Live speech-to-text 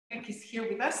Hynek is here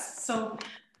with us. So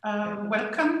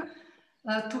welcome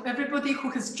to everybody who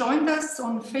has joined us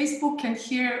on Facebook and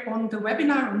here on the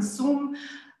webinar on Zoom.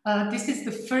 This is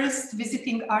the first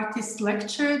visiting artist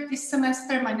lecture this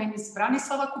semester. My name is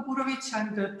Branislava Kuburovic.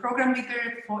 I'm the program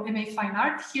leader for MA Fine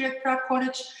Art here at Prague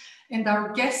College. And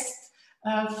our guest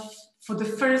for the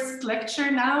first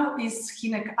lecture now is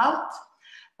Hynek Alt.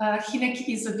 Hynek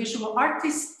is a visual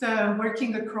artist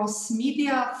working across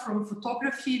media from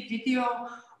photography, video,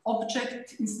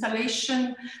 object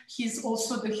installation. He's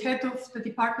also the head of the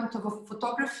Department of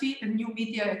Photography and New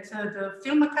Media at the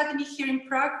Film Academy here in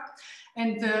Prague.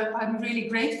 And I'm really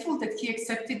grateful that he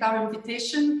accepted our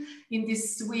invitation in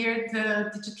this weird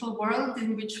digital world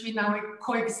in which we now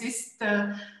coexist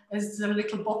as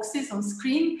little boxes on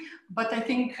screen. But I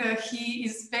think he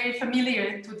is very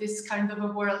familiar to this kind of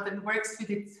a world and works with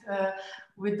it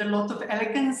with a lot of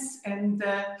elegance, and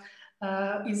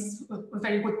is a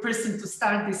very good person to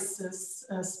start this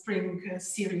spring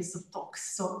series of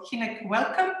talks. So Hynek,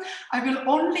 welcome. I will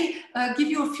only give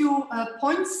you a few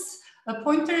pointers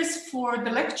for the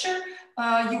lecture.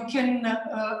 You can,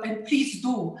 and please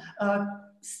do,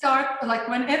 start, like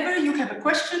whenever you have a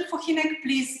question for Hynek,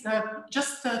 please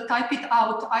just type it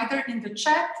out either in the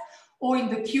chat or in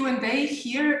the Q&A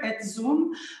here at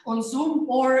Zoom, on Zoom,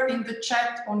 or in the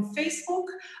chat on Facebook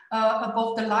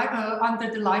above the under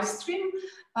the live stream.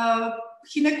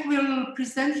 Hynek will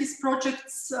present his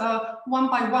projects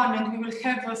one by one, and we will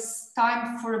have a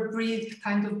time for a brief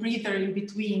kind of breather in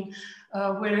between,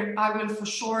 where I will for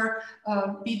sure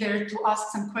be there to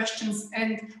ask some questions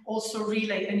and also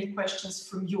relay any questions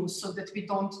from you, so that we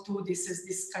don't do this as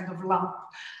this kind of lump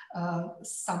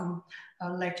sum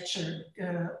lecture,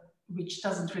 which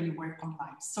doesn't really work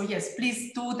online. So yes,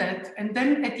 please do that. And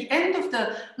then at the end of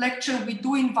the lecture, we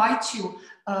do invite you,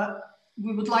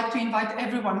 we would like to invite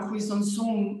everyone who is on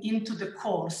Zoom into the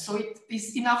course. So it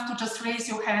is enough to just raise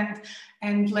your hand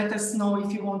and let us know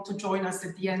if you want to join us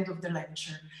at the end of the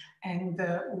lecture. And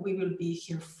we will be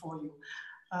here for you.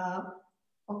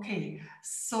 Okay,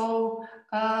 so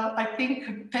I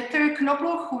think Peter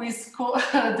Knobloch, who is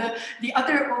the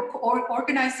other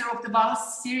organizer of the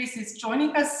VALS series, is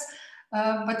joining us.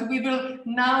 But we will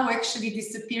now actually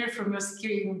disappear from your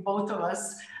screen, both of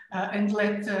us, and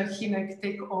let Hynek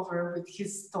take over with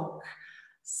his talk.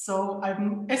 So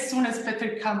as soon as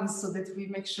Peter comes, so that we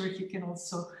make sure he can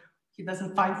also, he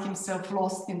doesn't find himself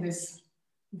lost in this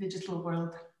digital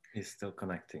world. He's still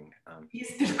connecting.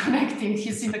 He's still connecting.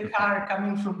 He's in the car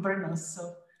coming from Brno,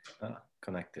 so.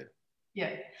 Connected.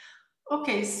 Yeah.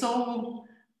 Okay, so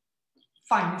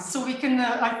fine. So we can,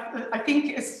 I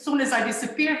think as soon as I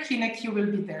disappear, Hynek, you will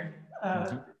be there.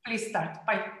 Please start.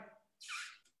 Bye.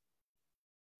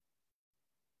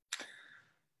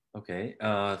 Okay,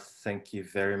 thank you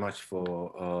very much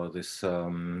for this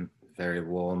very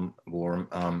warm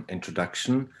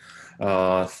introduction.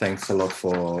 Thanks a lot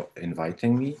for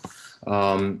inviting me.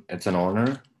 It's an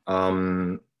honor.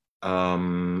 I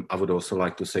would also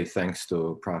like to say thanks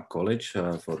to Prague College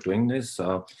for doing this.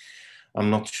 I'm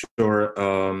not sure,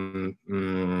 I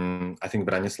think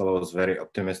Branislava was very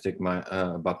optimistic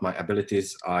about my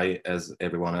abilities. I, as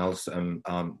everyone else, am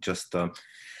just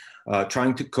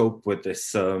trying to cope with this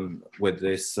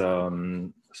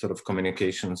sort of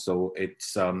communication. So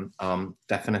it's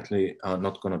definitely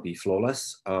not going to be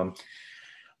flawless.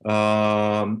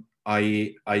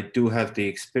 I do have the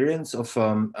experience of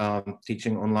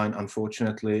teaching online,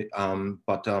 unfortunately,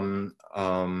 but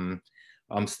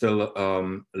I'm still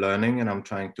learning, and I'm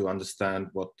trying to understand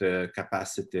what the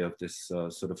capacity of this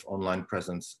sort of online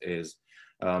presence is.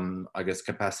 I guess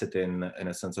capacity in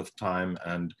a sense of time,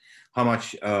 and how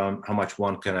much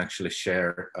one can actually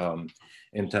share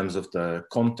in terms of the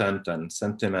content and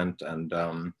sentiment and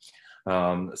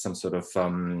some sort of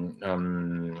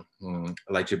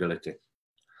legibility.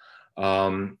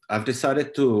 I've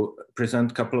decided to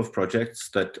present a couple of projects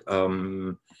that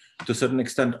to a certain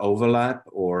extent overlap,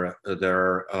 or there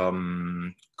are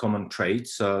common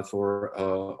traits for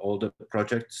all the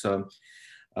projects.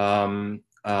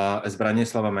 As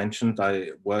Branislava mentioned,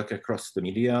 I work across the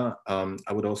media.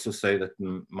 I would also say that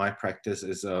my practice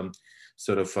is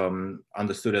sort of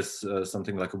understood as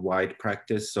something like a wide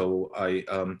practice. So I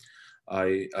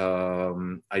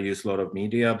use a lot of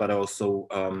media, but also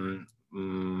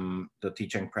the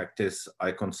teaching practice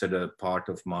I consider part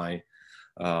of my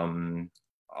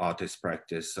artist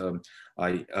practice.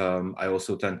 I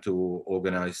also tend to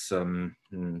organize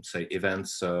say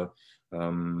events.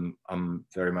 I'm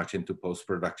very much into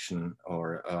post-production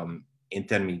or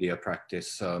intermedia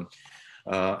practice, and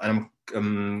I'm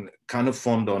kind of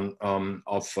fond of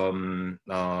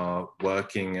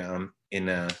working in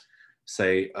a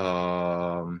say,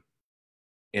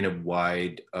 in a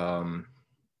wide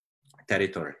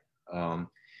territory.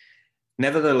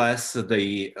 Nevertheless,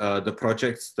 the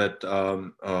projects that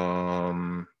I'm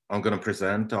going to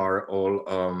present are all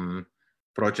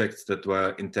projects that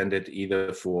were intended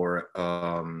either for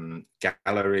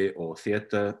gallery or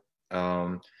theater,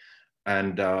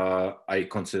 and I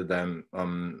consider them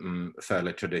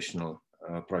fairly traditional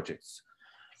projects.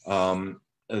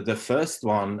 The first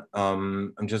one,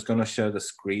 I'm just going to share the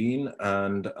screen,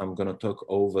 and I'm going to talk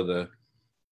over the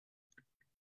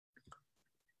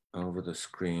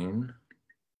screen.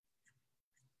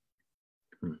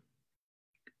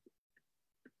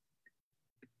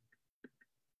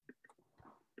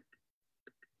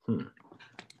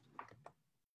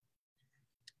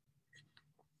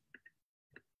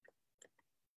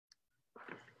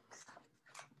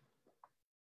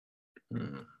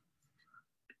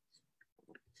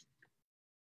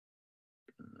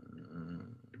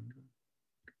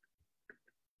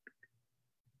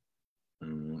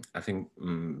 I think,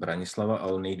 Branislava,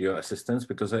 I'll need your assistance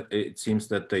because it seems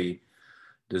that the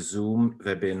Zoom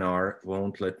webinar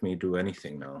won't let me do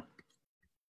anything now.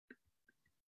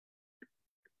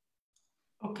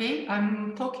 Okay,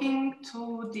 I'm talking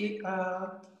to the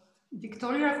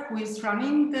Victoria, who is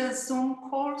running the Zoom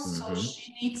call, so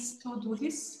she needs to do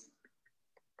this.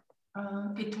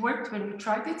 It worked when we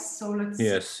tried it, so let's see.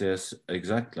 Yes,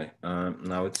 exactly.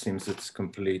 Now it seems it's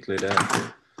completely dead.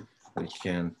 I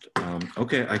can't.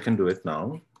 Okay, I can do it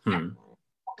now.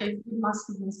 Okay, it must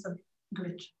have been some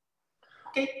glitch.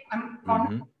 Okay, I'm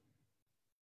on.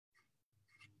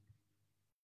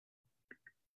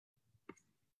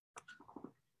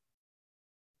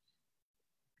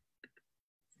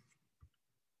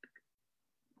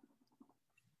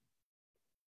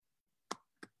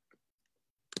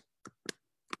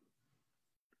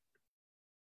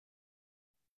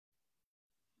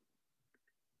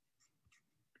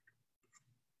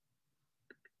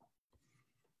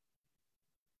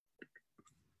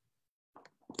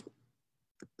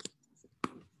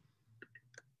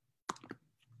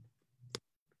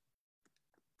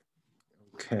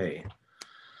 Okay.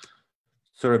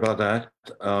 Sorry about that.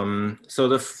 So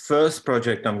the first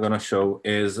project I'm going to show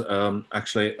is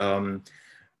actually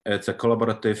it's a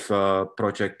collaborative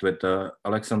project with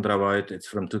Alexandra White. It's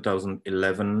from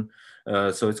 2011,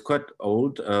 so it's quite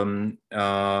old,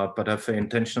 but I've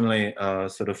intentionally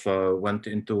sort of went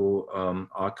into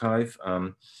archive.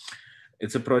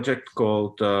 It's a project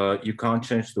called You Can't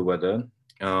Change the Weather,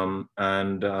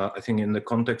 and I think in the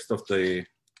context of the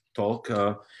talk,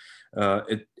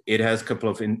 it has a couple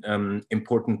of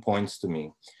important points to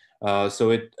me. So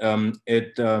it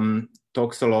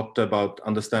talks a lot about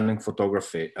understanding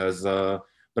photography. As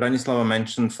Branislava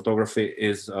mentioned, photography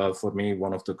is for me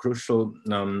one of the crucial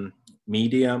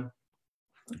media,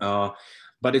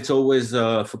 but it's always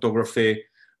photography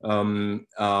in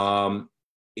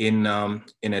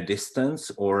a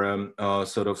distance, or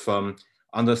sort of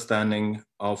understanding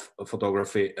of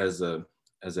photography as a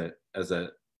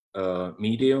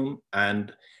medium,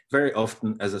 and very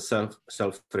often as a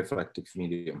self-reflective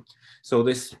medium. So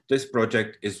this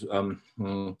project is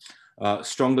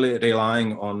strongly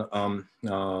relying on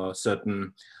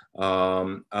certain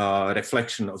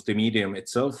reflection of the medium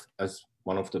itself as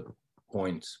one of the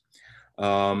points.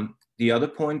 The other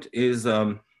point is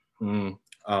the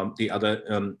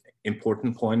other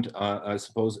important point, I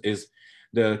suppose, is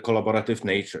the collaborative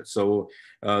nature. So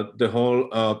the whole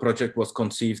project was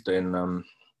conceived in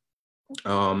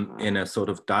a sort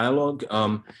of dialogue.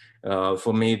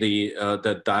 For me,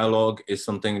 the dialogue is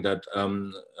something that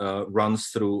runs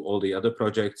through all the other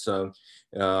projects.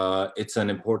 It's an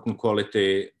important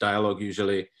quality. Dialogue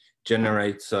usually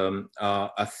generates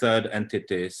a third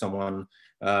entity, someone.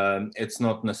 It's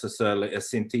not necessarily a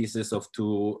synthesis of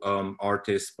two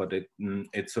artists, but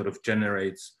it sort of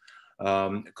generates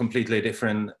completely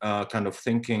different kind of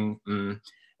thinking.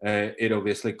 It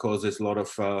obviously causes a lot of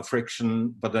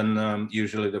friction, but then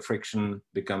usually the friction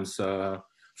becomes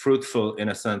fruitful in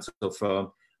a sense of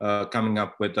coming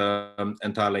up with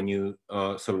entirely new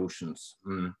solutions.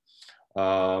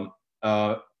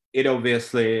 It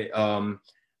obviously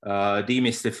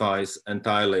demystifies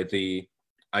entirely the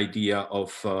idea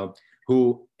of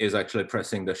who is actually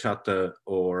pressing the shutter,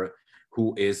 or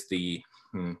who is the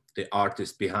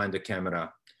artist behind the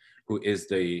camera, who is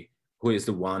the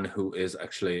one who is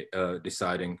actually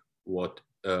deciding what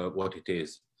it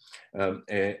is.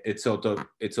 It sort of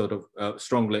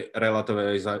strongly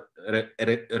relativizes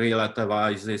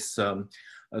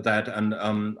that,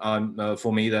 and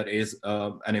for me that is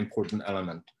an important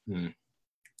element.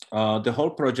 The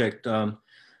whole project,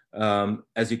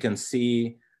 as you can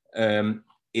see,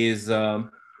 is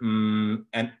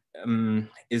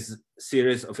is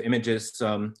series of images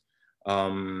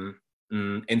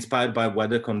inspired by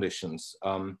weather conditions.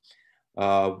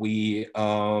 We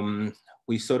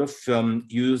sort of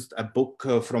used a book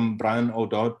from Brian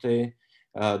O'Doherty.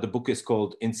 The book is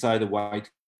called Inside the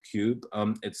White Cube.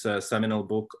 It's a seminal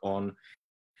book on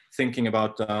thinking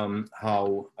about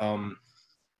how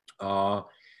a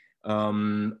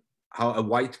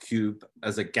white cube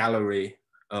as a gallery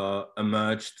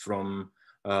emerged from,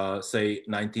 say,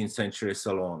 19th century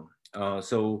salon.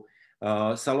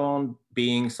 Salon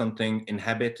being something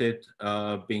inhabited,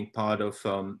 being part of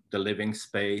the living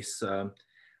space,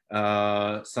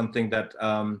 something that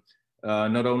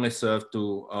not only served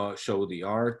to show the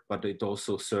art, but it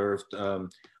also served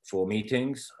for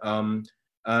meetings.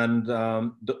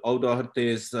 The O'Doherty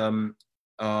is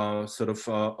sort of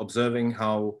observing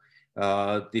how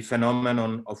the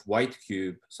phenomenon of white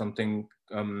cube, something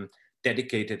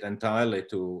dedicated entirely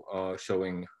to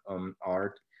showing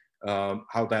art,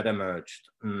 how that emerged,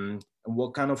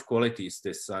 what kind of qualities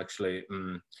this actually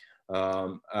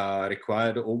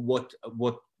required, or what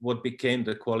became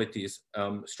the qualities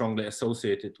strongly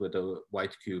associated with a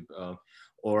white cube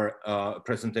or a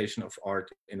presentation of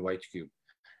art in white cube.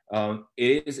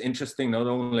 It is interesting not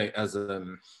only as a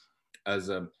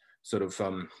sort of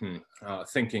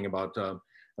thinking about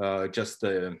just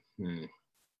a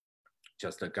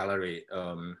gallery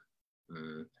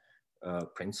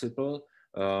principle,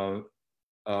 but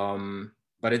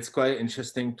it's quite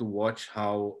interesting to watch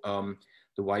how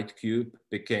the white cube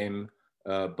became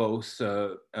both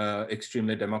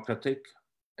extremely democratic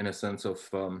in a sense of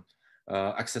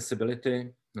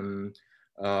accessibility,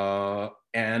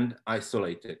 and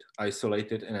isolated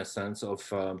in a sense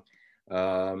of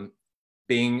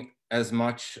being as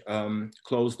much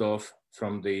closed off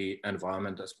from the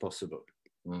environment as possible.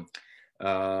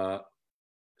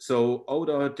 So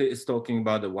O'Doherty is talking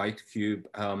about the white cube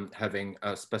having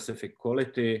a specific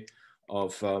quality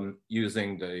of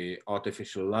using the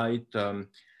artificial light,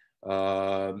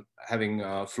 having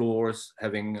floors,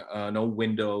 having no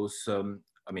windows.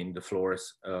 I mean, the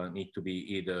floors need to be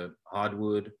either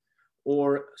hardwood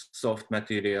or soft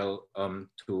material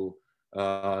to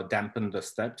dampen the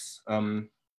steps.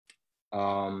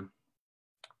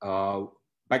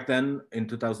 Back then, in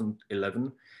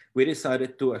 2011, we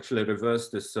decided to actually reverse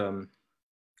this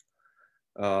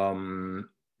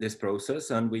this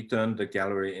process, and we turned the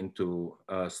gallery into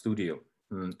a studio.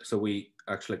 So we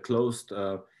actually closed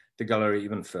the gallery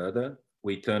even further.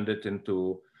 We turned it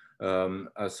into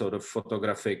a sort of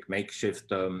photographic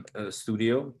makeshift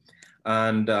studio.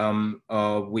 And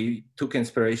we took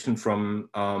inspiration from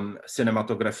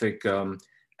cinematographic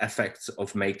effects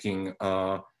of making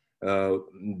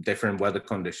different weather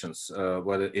conditions,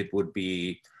 whether it would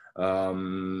be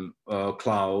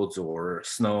clouds or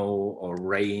snow or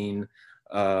rain,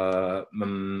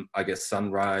 I guess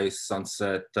sunrise,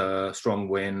 sunset, strong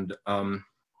wind.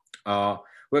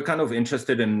 We're kind of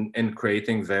interested in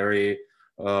creating very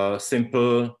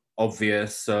simple,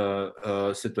 obvious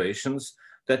situations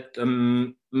that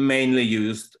mainly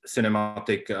used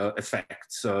cinematic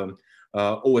effects,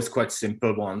 always quite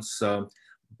simple ones.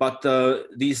 But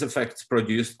these effects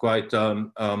produced quite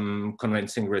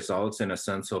convincing results in a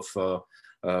sense of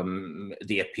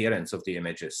the appearance of the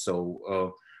images.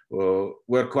 So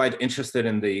we're quite interested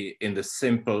in the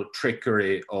simple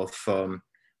trickery of how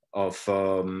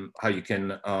you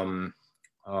can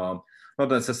not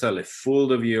necessarily fool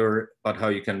the viewer, but how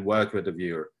you can work with the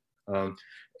viewer.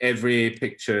 Every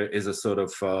picture is a sort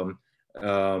of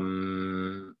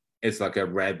it's like a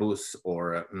rebus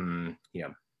or yeah.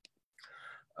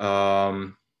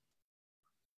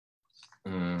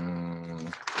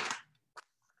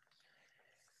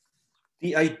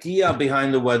 The idea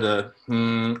behind the weather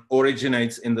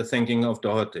originates in the thinking of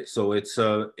Doherty. So it's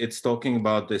talking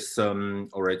about this,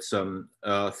 or it's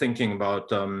thinking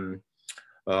about an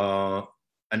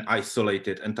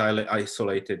entirely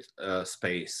isolated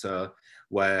space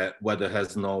where weather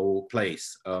has no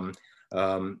place.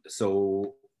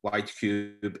 So white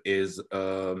cube is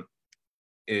an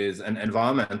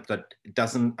environment that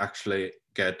doesn't actually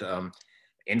get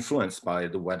influenced by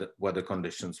the weather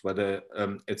conditions. Whether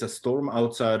it's a storm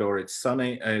outside or it's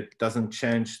sunny, it doesn't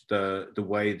change the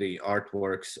way the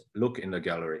artworks look in the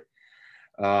gallery.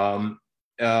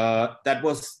 That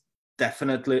was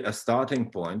definitely a starting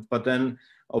point, but then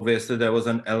obviously there was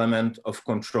an element of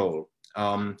control.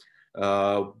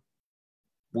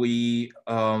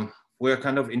 We're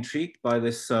kind of intrigued by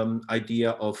this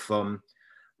idea of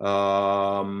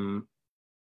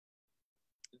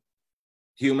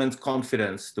humans'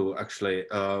 confidence to actually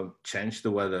change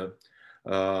the weather,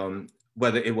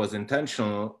 whether it was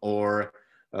intentional or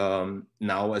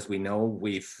now, as we know,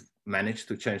 we've managed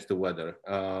to change the weather.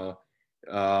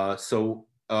 So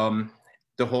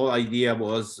the whole idea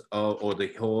was, or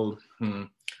the whole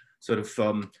sort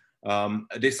of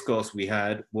discourse we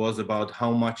had was about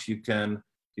how much you can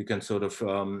sort of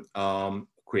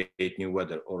create new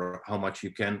weather, or how much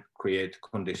you can create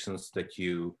conditions that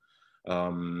you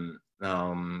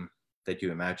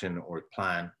imagine or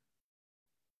plan.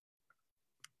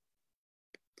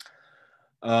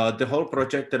 The whole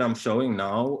project that I'm showing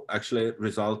now actually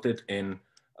resulted in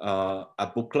a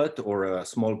booklet, or a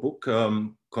small book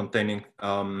containing,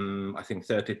 I think,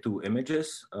 32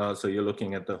 images. So you're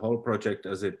looking at the whole project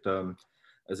as it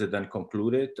then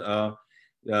concluded.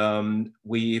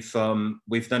 We've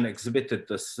then exhibited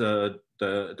this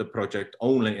the project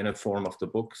only in a form of the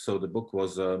book. So the book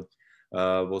was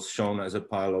shown as a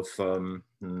pile of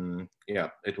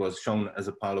it was shown as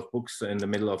a pile of books in the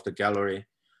middle of the gallery.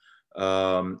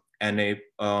 And it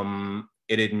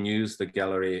didn't use the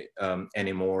gallery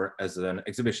anymore as an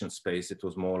exhibition space. It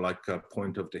was more like a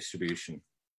point of distribution.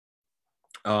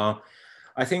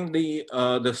 I think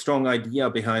the strong idea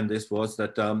behind this was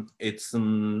that it's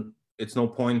no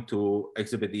point to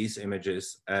exhibit these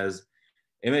images as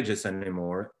images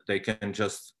anymore. They can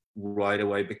just right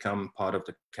away become part of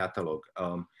the catalog.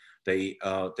 They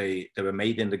were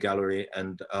made in the gallery,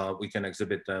 and we can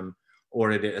exhibit them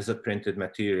already as a printed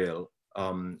material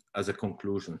as a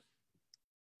conclusion.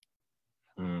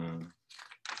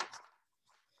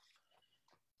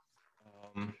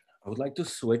 I would like to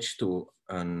switch to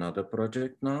another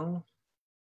project now.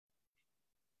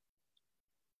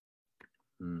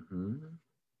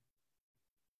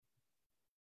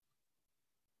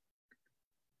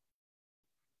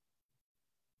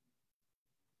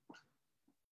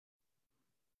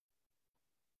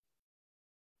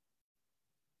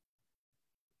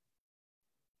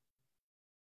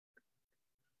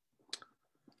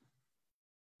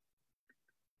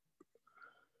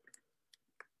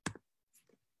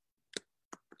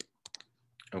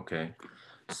 Okay,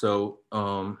 so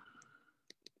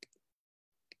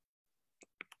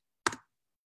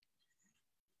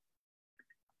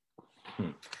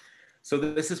so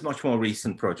this is much more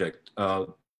recent project.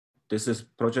 This is a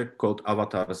project called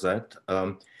Avatar Z.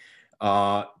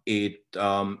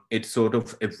 It sort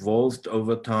of evolved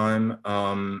over time,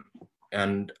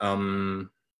 and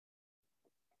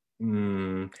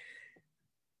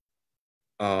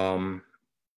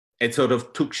it sort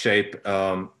of took shape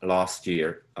last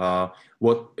year.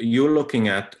 What you're looking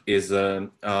at is a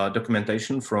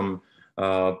documentation from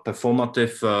a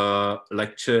performative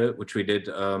lecture, which we did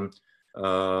at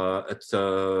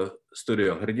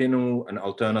Studio Hrdinu, an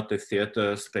alternative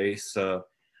theater space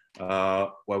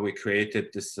where we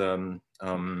created this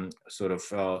sort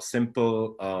of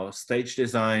simple stage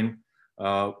design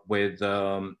with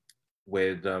a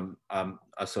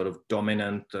sort of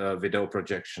dominant video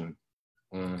projection.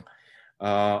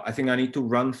 I think I need to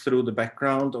run through the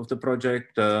background of the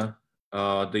project. The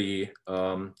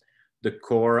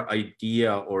core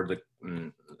idea, or the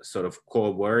sort of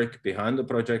core work behind the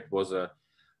project, was a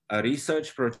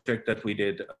research project that we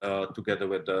did together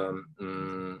with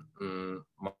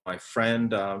my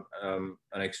friend, an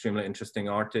extremely interesting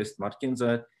artist, Martin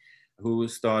Z, who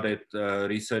started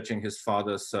researching his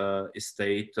father's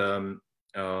estate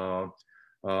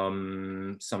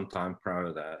sometime prior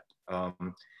to that.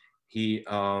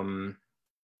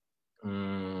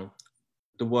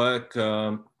 The work,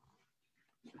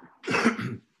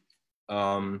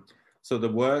 so the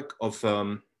work of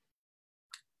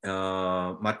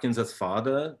Martin Z's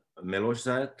father, Miloš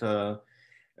Z,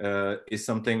 is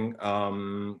something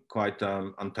quite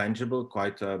untangible,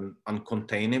 quite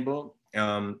uncontainable.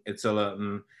 It's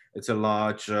a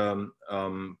large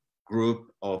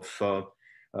group of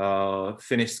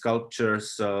finished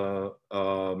sculptures,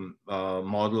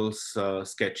 models,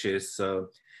 sketches.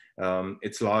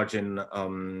 It's large in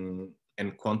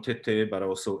quantity, but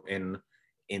also in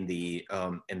the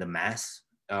mass.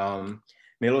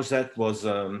 Miloš Z was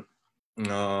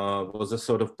a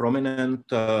sort of prominent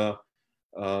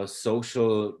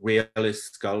social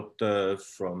realist sculptor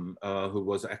from who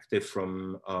was active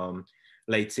from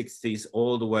late 60s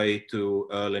all the way to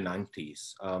early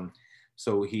 90s.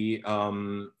 So he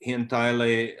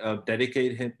entirely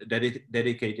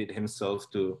dedicated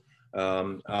himself to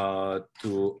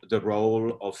the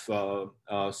role of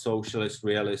socialist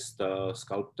realist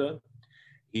sculptor.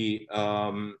 He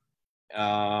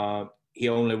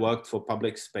only worked for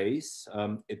public space.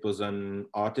 It was an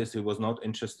artist who was not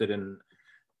interested in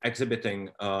exhibiting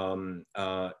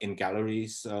in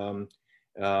galleries.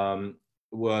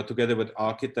 were together with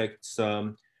architects,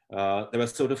 they were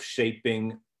sort of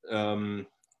shaping the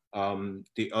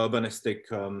urbanistic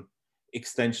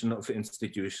extension of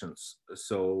institutions.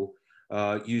 So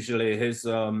usually his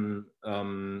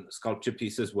sculpture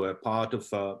pieces were part of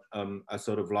a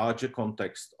sort of larger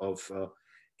context of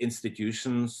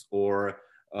institutions, or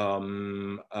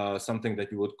something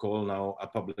that you would call now a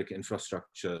public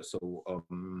infrastructure. So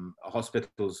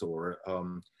hospitals, or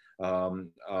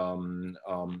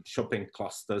shopping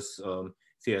clusters,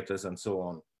 theaters, and so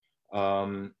on.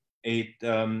 He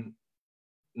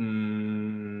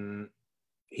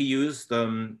used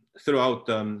throughout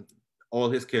all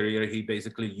his career, he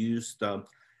basically used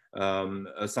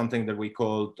something that we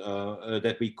called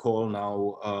that we call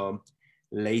now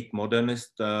late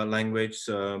modernist language,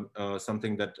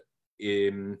 something that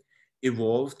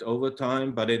evolved over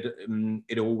time, but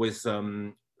it always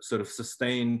sort of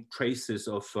sustained traces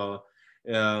of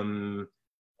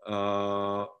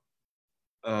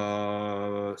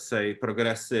say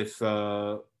progressive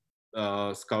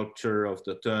sculpture of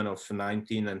the turn of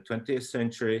 19th and 20th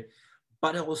century,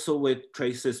 but also with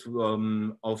traces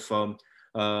of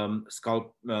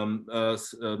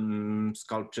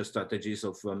sculpture strategies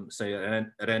of, say,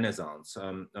 Renaissance,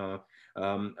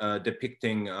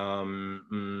 depicting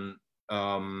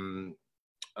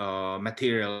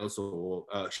materials or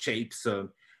shapes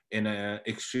in an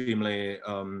extremely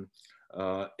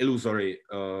illusory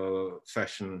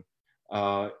fashion.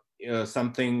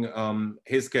 Something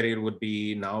his career would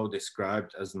be now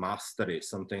described as mastery,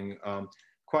 something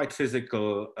quite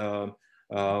physical,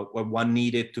 where one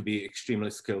needed to be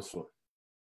extremely skillful.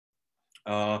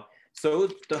 So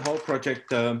the whole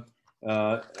project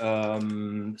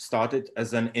started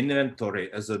as an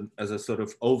inventory, as a sort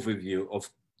of overview of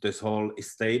this whole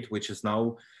estate, which is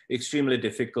now extremely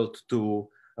difficult to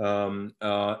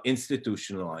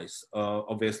institutionalize.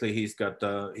 Obviously, he's got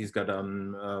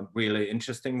really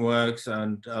interesting works,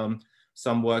 and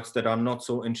some works that are not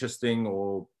so interesting,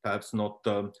 or perhaps not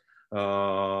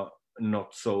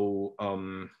so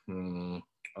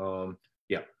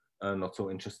not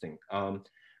so interesting.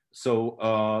 So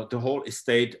the whole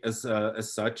estate as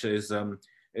such is an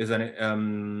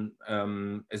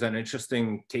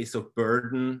interesting case of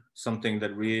burden, something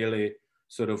that really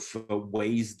sort of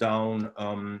weighs down.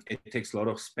 It takes a lot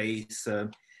of space.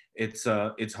 It's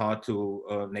hard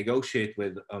to negotiate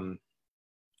with.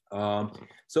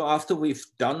 So after we've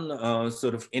done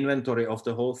sort of inventory of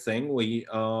the whole thing, we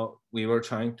were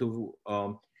trying to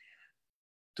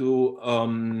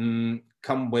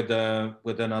come with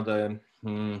another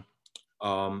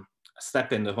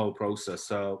step in the whole process.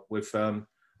 We've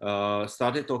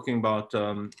started talking about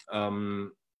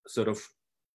sort of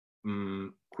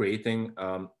creating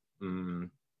a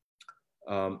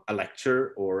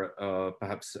lecture, or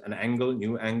perhaps an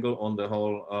new angle on the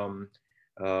whole,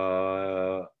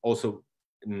 also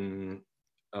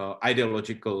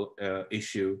ideological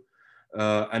issue.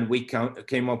 And we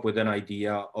came up with an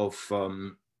idea of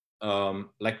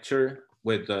lecture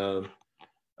with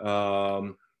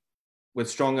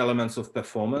strong elements of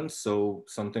performance. So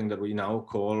something that we now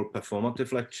call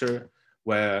performative lecture,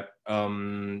 where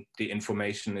the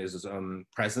information is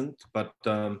present, but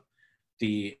the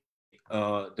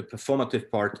performative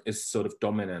part is sort of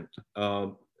dominant.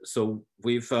 So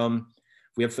we have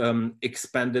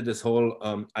expanded this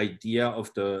whole idea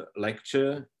of the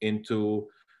lecture into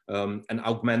an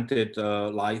augmented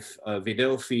live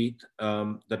video feed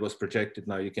that was projected.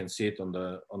 Now you can see it on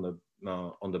the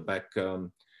back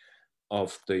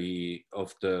of the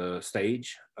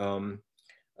stage.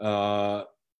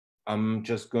 I'm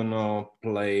just gonna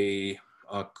play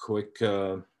a quick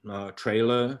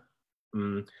trailer.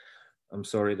 I'm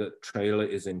sorry, the trailer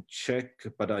is in Czech,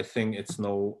 but I think it's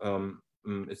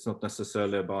it's not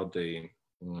necessarily about the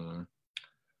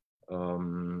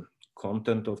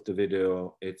content of the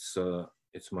video. It's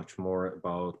much more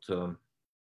about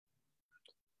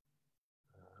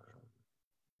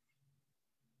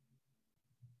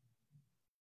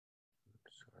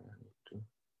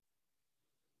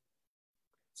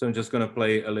so I'm just going to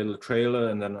play a little trailer,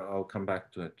 and then I'll come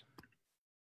back to it.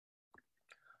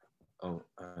 Oh,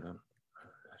 I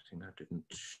think I didn't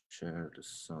share the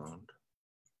sound.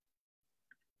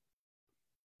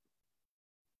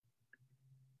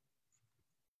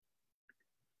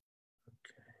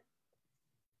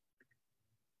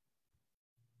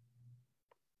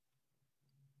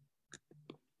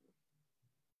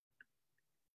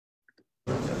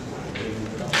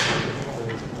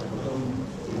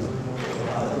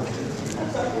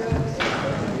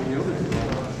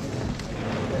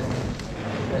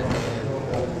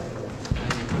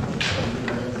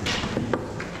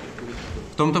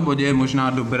 tomto bodě je možná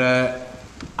dobré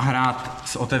hrát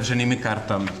s otevřenými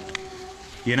kartami.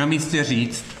 Je na místě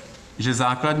říct, že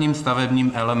základním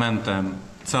stavebním elementem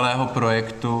celého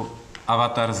projektu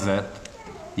Avatar Z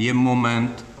je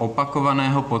moment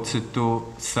opakovaného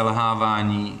pocitu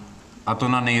selhávání, a to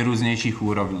na nejrůznějších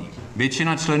úrovních.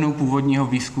 Většina členů původního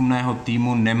výzkumného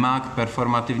týmu nemá k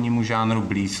performativnímu žánru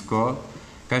blízko,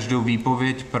 každou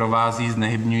výpověď provází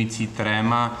znehybňující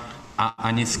tréma a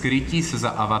ani skrytí se za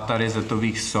avatary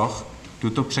zetových soch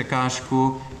tuto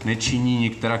překážku nečiní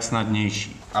nikterak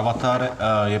snadnější. Avatar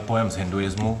je pojem z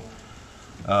hinduismu,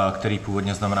 který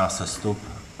původně znamená sestup,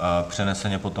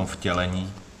 přeneseně potom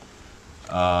vtělení.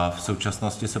 V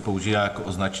současnosti se používá jako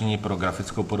označení pro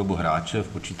grafickou podobu hráče v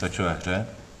počítačové hře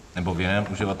nebo v jiném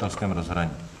uživatelském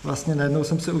rozhraní. Vlastně najednou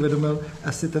jsem si uvědomil,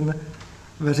 asi ten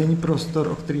veřejný prostor,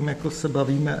 o kterým jako se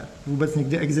bavíme, vůbec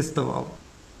nikdy existoval.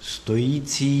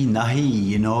 Stojící nahý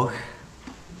jinoch,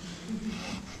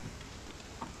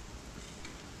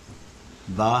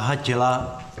 váha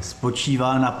těla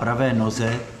spočívá na pravé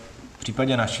noze. V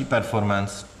případě naší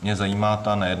performance mě zajímá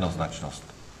ta nejednoznačnost.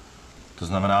 To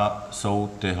znamená,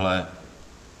 jsou tyhle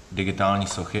digitální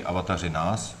sochy avataři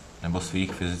nás nebo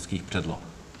svých fyzických předloh.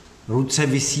 Ruce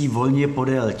visí volně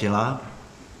podél těla.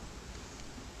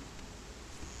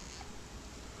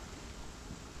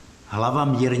 Hlava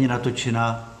mírně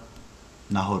natočena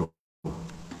nahoru.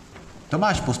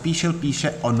 Tomáš Pospíšil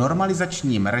píše o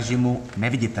normalizačním režimu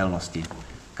neviditelnosti.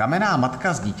 Kamenná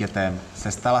matka s dítětem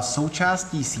se stala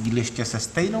součástí sídliště se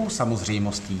stejnou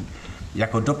samozřejmostí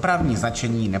jako dopravní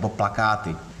značení nebo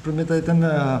plakáty. Pro mě tady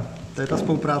ta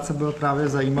spolupráce byla právě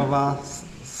zajímavá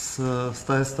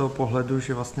z toho pohledu,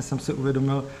 že vlastně jsem si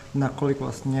uvědomil, nakolik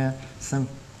vlastně jsem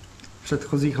v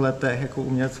předchozích letech jako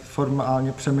umělec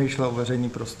formálně přemýšlel o veřejném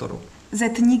prostoru.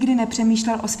 Z nikdy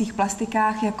nepřemýšlel o svých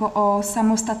plastikách jako o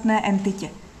samostatné entitě.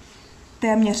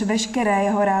 Téměř veškeré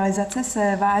jeho realizace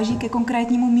se váží ke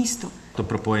konkrétnímu místu. To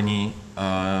propojení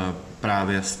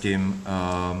právě s tím,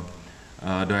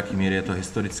 do jaké míry je to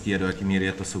historický a do jaké míry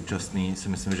je to současný, si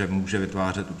myslím, že může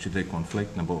vytvářet určitý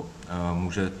konflikt nebo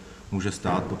může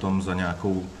stát potom za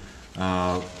nějakou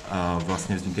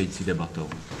vlastně vznikající debatou.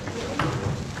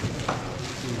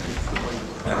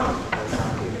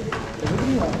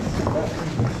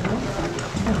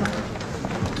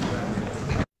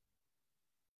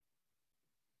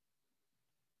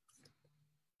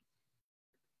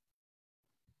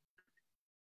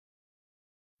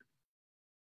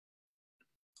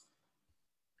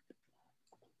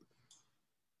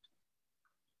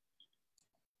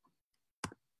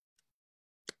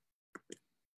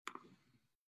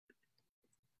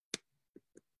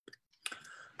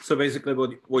 So basically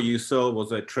what you saw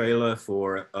was a trailer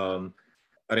for a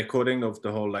recording of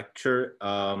the whole lecture.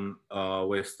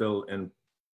 We're still in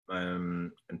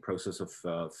process of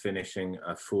finishing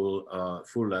a full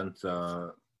length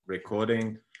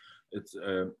recording.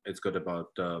 It's got about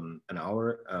an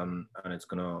hour and it's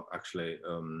gonna actually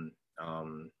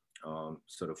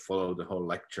sort of follow the whole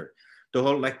lecture. The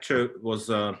whole lecture was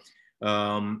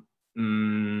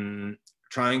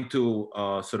trying to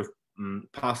sort of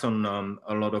pass on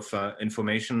a lot of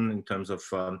information in terms of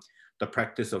the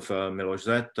practice of Miloš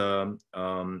Z.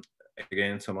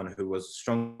 Again, someone who was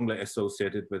strongly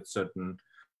associated with certain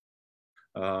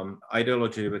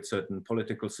ideology, with certain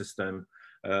political system,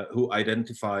 who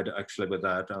identified actually with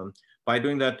that. By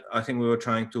doing that, I think we were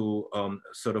trying to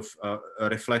sort of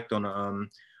reflect on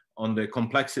the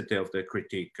complexity of the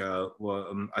critique.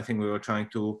 I think we were trying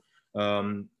to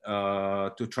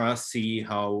try to see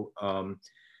how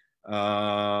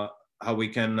we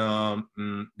can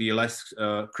be less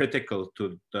critical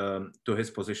to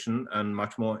his position and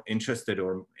much more interested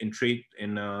or intrigued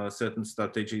in certain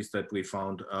strategies that we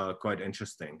found quite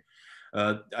interesting.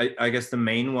 I guess the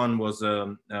main one was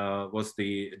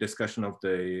the discussion of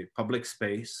the public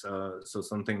space, so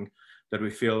something that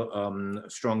we feel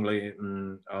strongly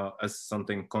as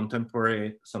something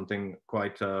contemporary, something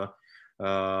quite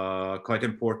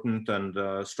important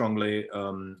and strongly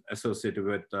associated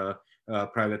with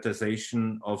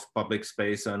privatization of public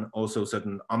space and also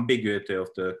certain ambiguity of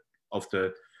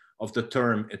the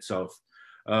term itself.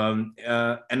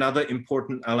 Another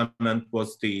important element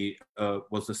was the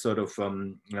sort of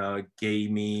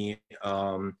gamey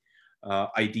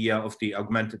idea of the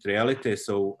augmented reality.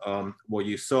 So what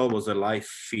you saw was a live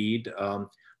feed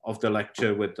of the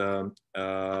lecture with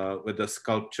the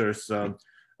sculptures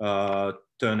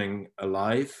turning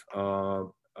alive,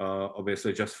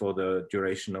 obviously just for the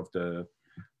duration of the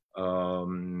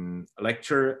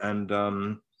lecture, and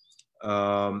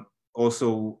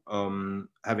also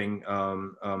having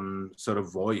sort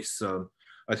of voice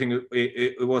I think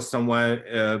it was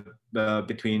somewhere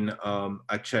between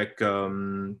a Czech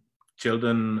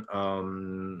children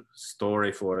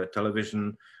story for a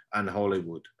television and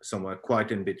Hollywood, somewhere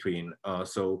quite in between.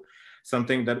 So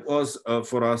something that was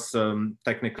for us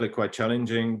technically quite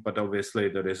challenging, but obviously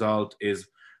the result is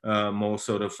more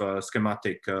sort of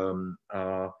schematic.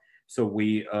 So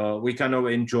we kind of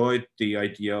enjoyed the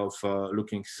idea of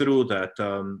looking through that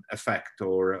effect,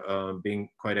 or being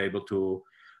quite able to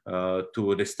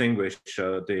distinguish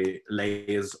the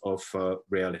layers of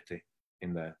reality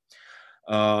in there.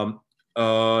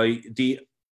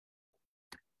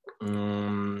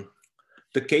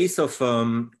 The case of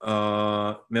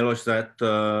Miloš Z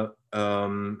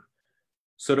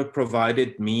sort of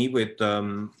provided me with a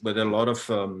lot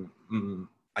of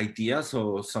ideas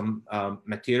or some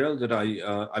material that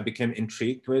I became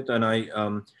intrigued with, and I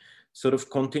sort of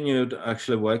continued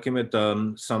actually working with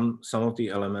some of the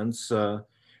elements.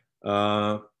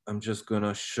 I'm just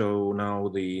gonna show now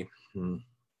the.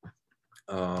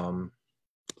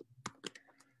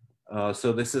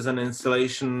 So this is an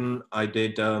installation I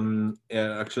did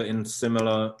actually in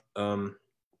similar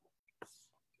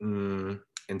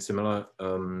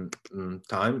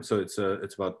time. So it's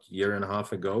about a year and a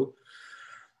half ago,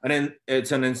 and then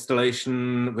it's an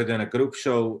installation within a group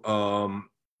show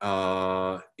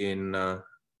in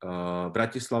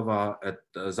Bratislava at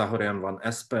Zahorian van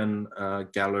Espen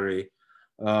Gallery.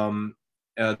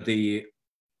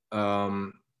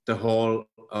 The whole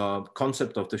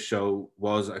concept of the show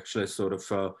was actually sort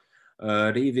of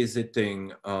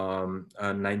revisiting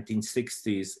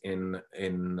 1960s in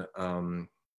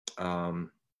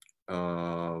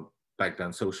back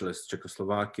then socialist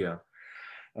Czechoslovakia.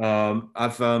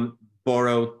 I've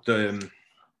borrowed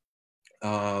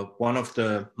one of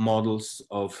the models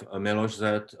of Miloš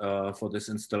Z for this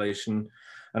installation,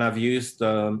 and I've used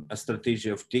a strategy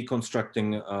of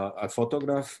deconstructing a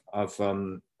photograph. I've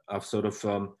sort of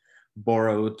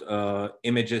borrowed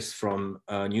images from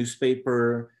a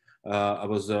newspaper. I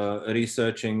was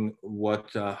researching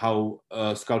how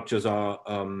sculptures are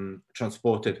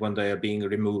transported when they are being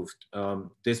removed.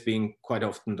 This being quite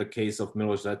often the case of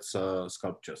Miloš Z's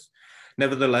sculptures.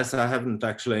 Nevertheless, I haven't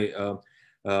actually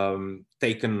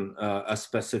taken a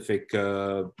specific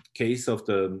case of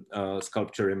the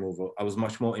sculpture removal. I was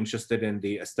much more interested in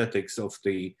the aesthetics of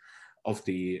the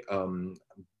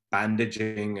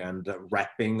bandaging and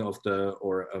wrapping of the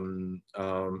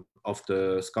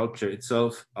sculpture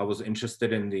itself. I was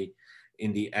interested in the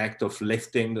act of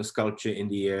lifting the sculpture in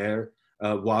the air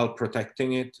while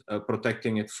protecting it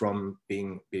from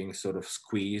being sort of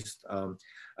squeezed,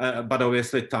 but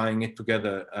obviously tying it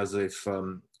together as if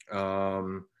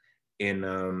in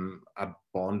a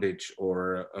bondage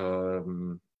or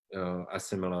a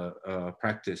similar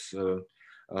practice. So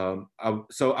I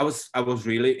was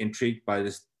really intrigued by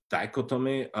this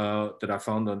dichotomy that I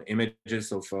found on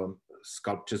images of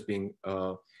sculptures being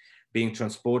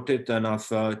transported, and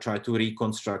I've tried to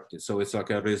reconstruct it. So it's like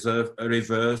a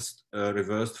reversed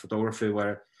photography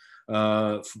where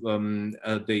the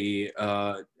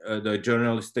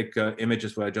journalistic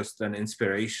images were just an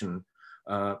inspiration,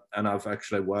 and I've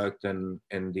actually worked in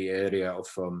the area of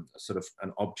sort of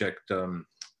an object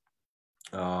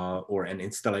or an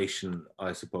installation.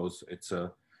 I suppose it's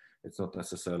not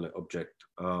necessarily object.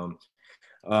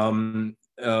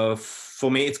 For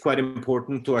me, it's quite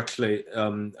important to actually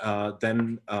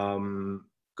then,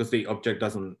 because the object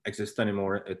doesn't exist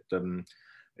anymore.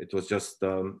 It was just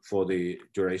for the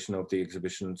duration of the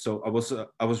exhibition. So I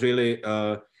was really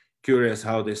curious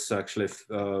how this actually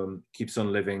keeps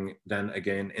on living then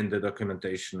again in the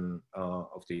documentation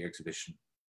of the exhibition.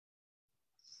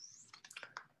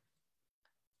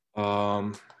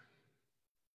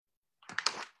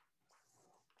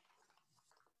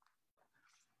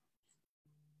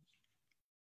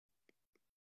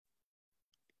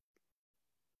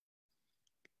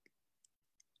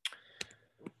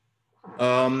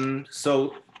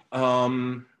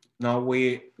 Now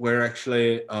we're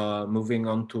actually moving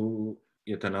on to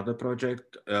yet another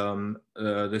project.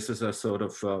 This is a sort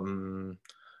of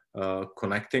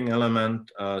connecting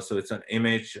element. So it's an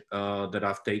image that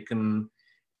I've taken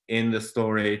in the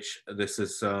storage. This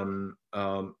is a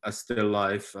still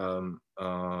life of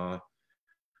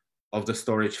the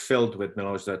storage filled with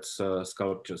Miloš Z's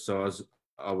sculpture. So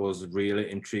I was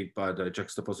really intrigued by the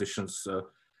juxtapositions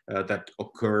that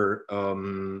occur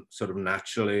sort of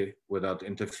naturally, without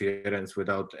interference,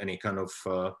 without any kind of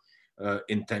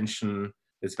intention.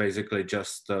 It's basically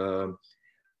just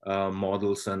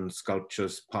models and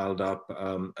sculptures piled up,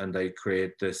 and they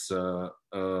create this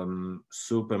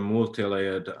super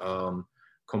multi-layered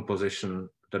composition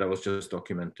that I was just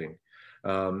documenting.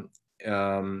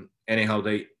 Anyhow,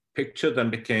 the picture then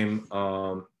became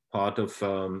part of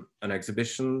an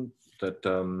exhibition that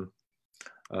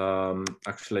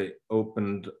actually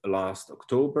opened last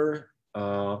October.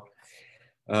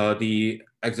 The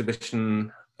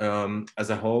exhibition as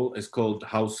a whole is called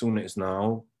How Soon Is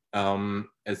Now.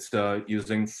 It's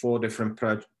using 4 different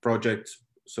projects,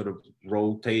 sort of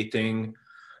rotating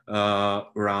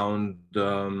around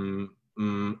an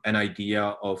idea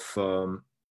of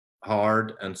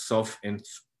hard and soft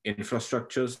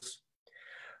infrastructures.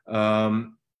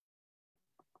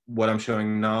 What I'm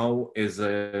showing now is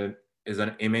an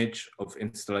image of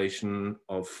installation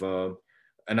of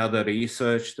another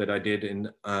research that I did in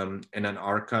an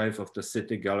archive of the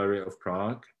City Gallery of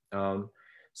Prague.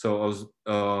 So I was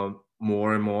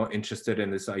more and more interested in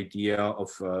this idea of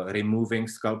removing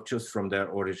sculptures from their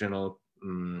original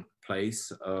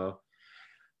place. I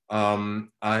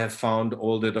have found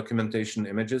all the documentation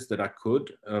images that I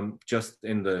could just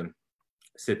in the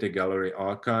City Gallery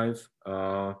archive.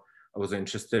 I was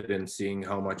interested in seeing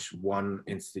how much one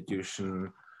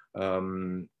institution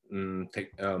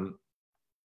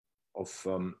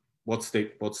what's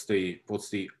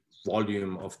the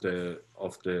volume of the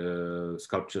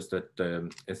sculptures that the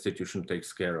institution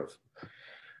takes care of.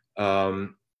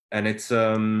 And it's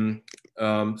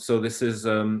so this is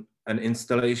an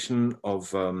installation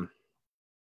of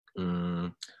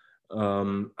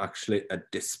actually a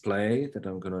display that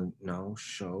I'm gonna now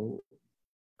show.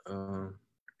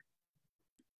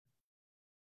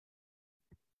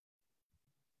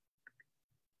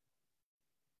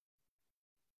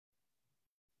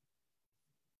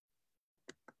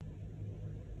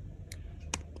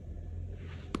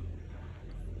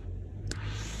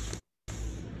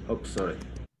 Oh, sorry.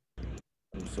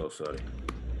 I'm so sorry.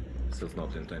 This is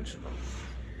not intentional.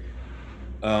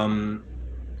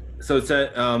 So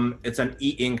it's an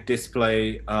e-ink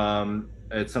display.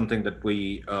 It's something that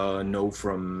we know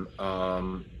from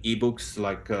ebooks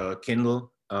like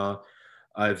Kindle.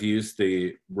 I've used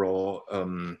the raw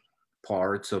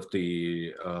parts of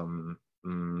the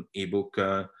ebook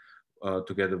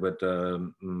together with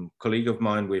a colleague of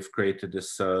mine. We've created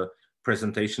this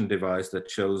presentation device that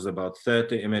shows about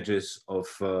 30 images of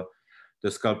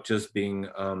the sculptures being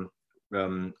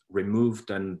removed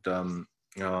and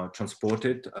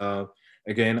transported.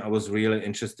 Again, I was really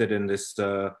interested in this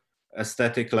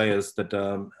aesthetic layers that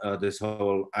this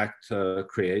whole act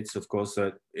creates. Of course,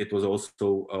 it was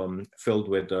also filled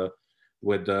with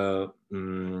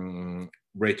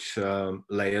rich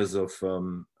layers of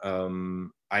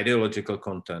ideological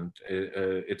content.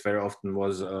 It very often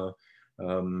was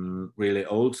really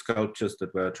old sculptures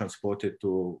that were transported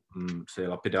to, say,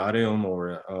 lapidarium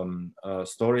or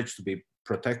storage to be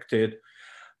protected.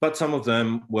 But some of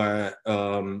them were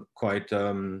quite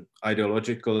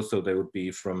ideological, so they would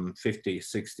be from 50s,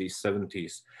 60s,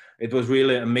 70s. It was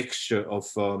really a mixture of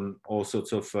all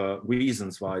sorts of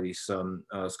reasons why these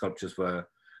sculptures were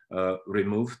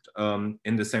removed.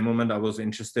 In the same moment, I was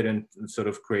interested in sort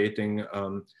of creating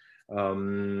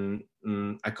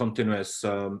a continuous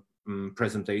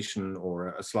presentation or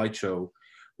a slideshow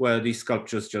where these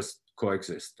sculptures just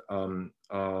coexist.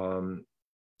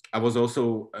 I was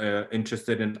also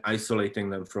interested in isolating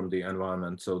them from the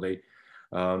environment. So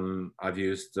I've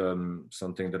used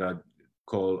something that I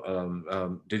call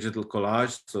digital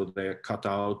collage. So they're cut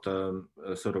out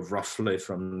sort of roughly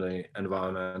from the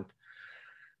environment.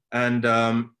 And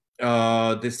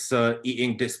this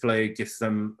e-ink display gives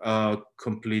them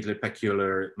completely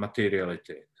peculiar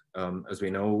materiality. As we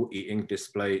know, e-ink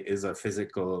display is a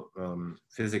physical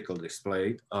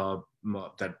display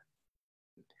that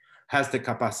has the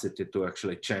capacity to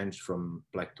actually change from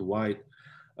black to white,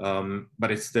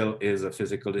 but it still is a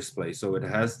physical display. So it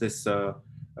has this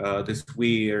this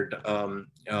weird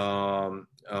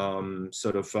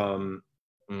sort of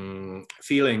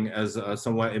feeling as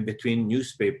somewhere in between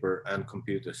newspaper and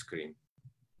computer screen.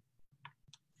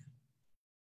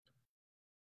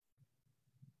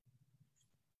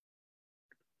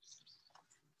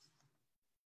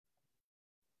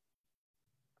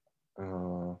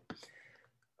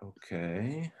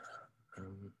 Okay.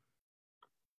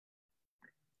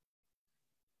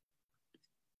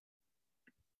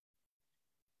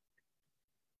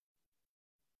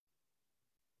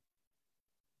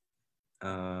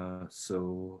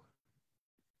 So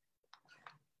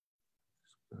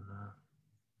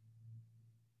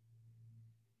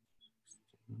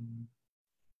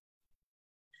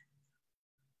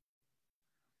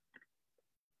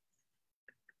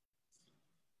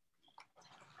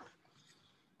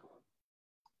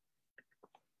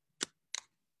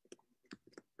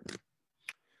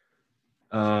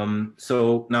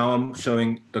So now I'm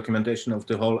showing documentation of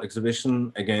the whole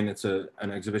exhibition. Again, it's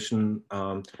an exhibition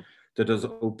that was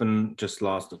open just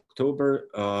last October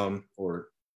or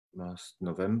last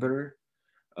November.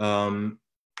 Showing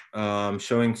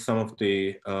some of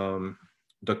the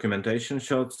documentation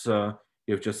shots.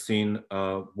 You've just seen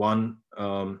one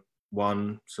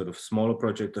sort of smaller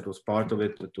project that was part of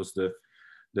it. That was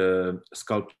the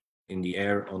sculpture in the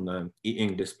air on the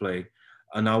e-ink display.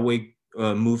 And now we're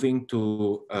moving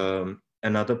to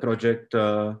another project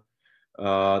that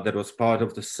was part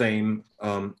of the same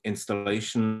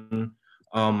installation.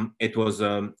 It was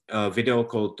a video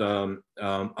called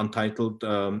Untitled,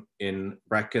 in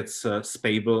brackets,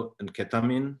 Spable and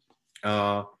Ketamine.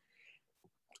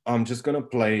 I'm just gonna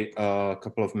play a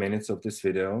couple of minutes of this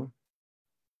video,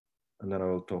 and then I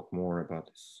will talk more about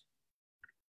this.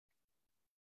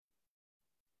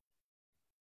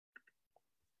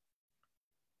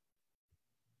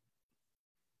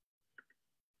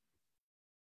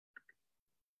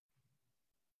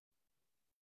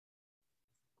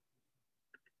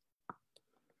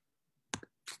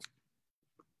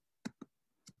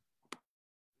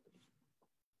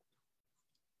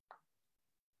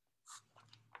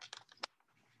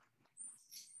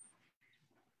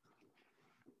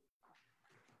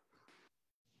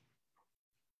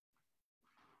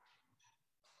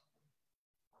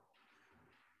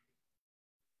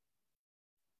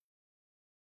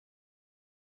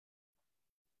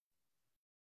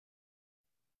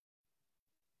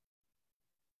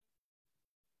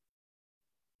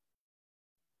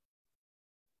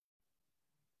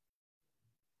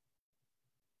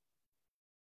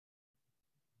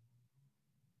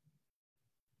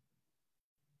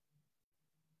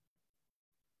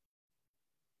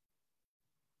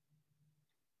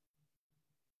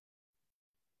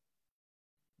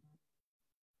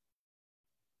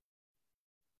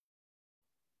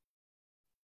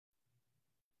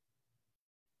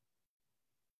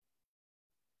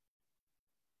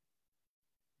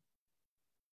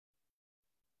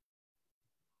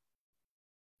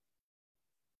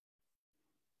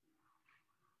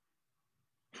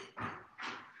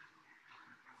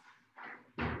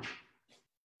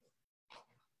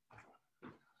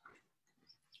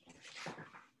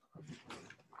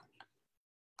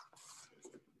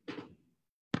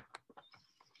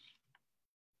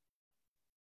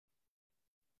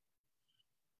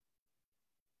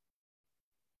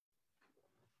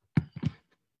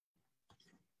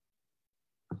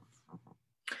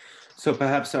 So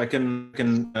perhaps I can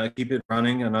keep it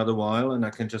running another while, and I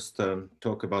can just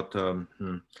talk about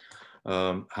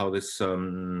how this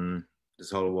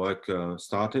this whole work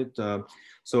started.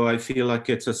 So I feel like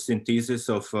it's a synthesis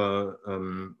of a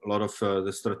lot of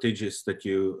the strategies that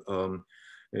you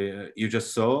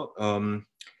just saw.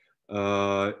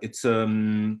 It's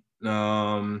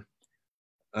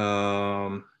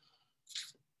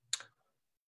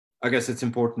I guess it's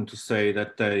important to say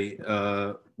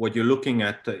that what you're looking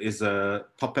at is a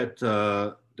puppet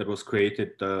that was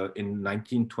created in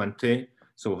 1920,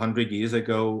 so 100 years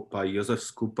ago, by Josef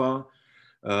Skupa,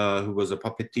 who was a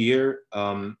puppeteer.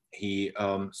 He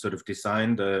sort of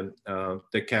designed the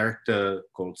character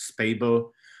called Spable,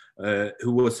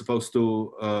 who was supposed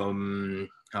to,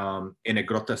 in a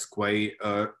grotesque way,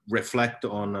 reflect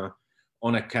on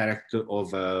a character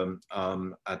of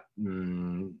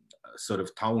sort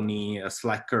of towny, a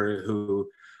slacker who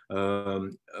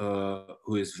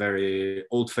is very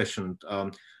old-fashioned.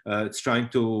 It's trying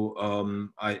to,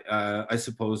 I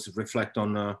suppose, reflect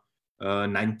on a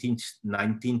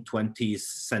 1920s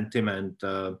sentiment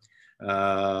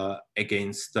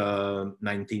against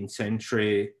 19th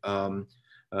century.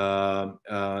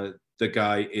 The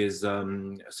guy is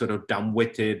sort of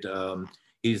dumb-witted.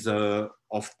 He's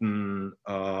often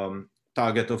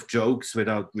target of jokes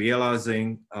without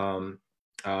realizing.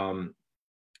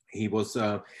 He was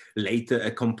later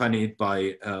accompanied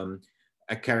by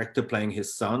a character playing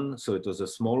his son, so it was a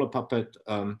smaller puppet.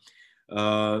 I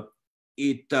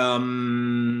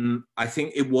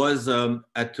think it was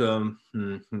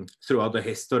throughout the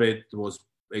history, it was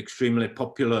extremely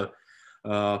popular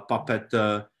puppet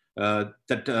that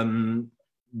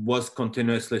was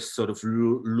continuously sort of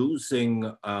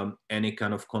losing any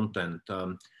kind of content.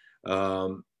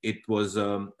 It was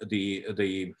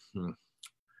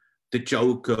the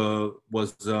joke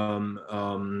was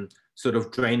sort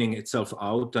of draining itself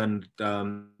out, and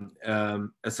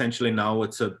essentially now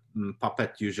it's a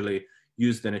puppet usually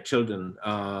used in a children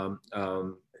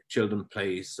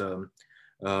plays,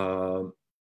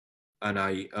 and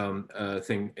I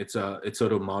think it's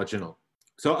sort of marginal.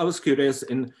 So I was curious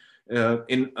in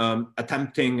in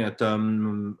attempting at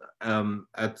some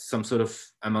sort of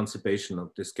emancipation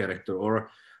of this character, or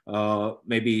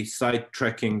maybe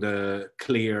sidetracking the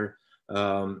clear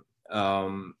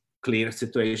clear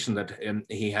situation that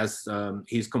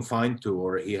he's confined to,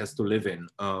 or he has to live in.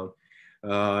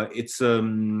 It's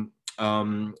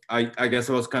I guess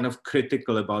I was kind of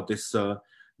critical about this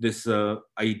this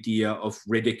idea of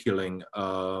ridiculing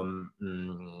or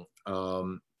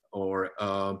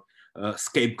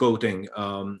scapegoating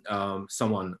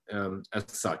someone as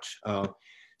such.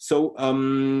 So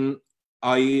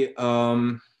I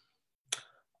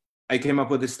came up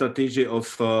with the strategy of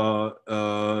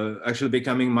actually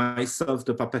becoming myself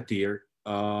the puppeteer.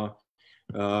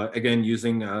 Again,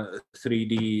 using a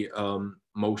 3D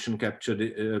motion capture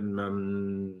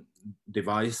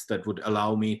device that would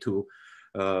allow me to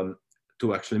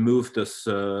actually move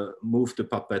the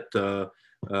puppet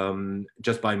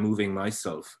just by moving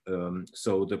myself.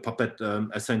 So the puppet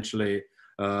essentially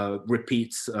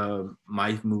repeats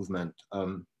my movement.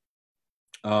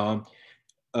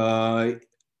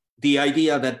 The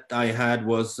idea that I had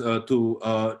was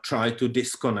to try to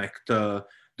disconnect the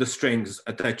strings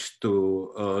attached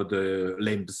to the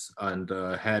limbs and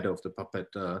head of the puppet,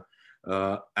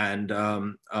 and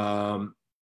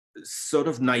sort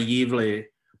of naively,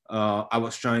 I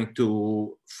was trying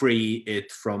to free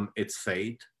it from its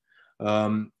fate,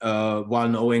 while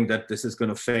knowing that this is going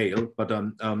to fail. But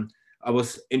I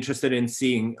was interested in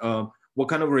seeing what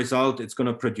kind of result it's going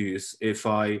to produce if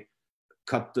I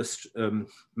cut the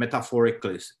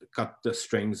metaphorically cut the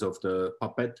strings of the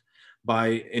puppet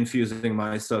by infusing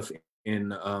myself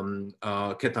in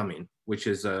ketamine, which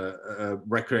is a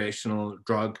recreational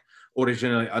drug,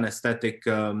 originally anesthetic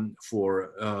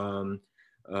for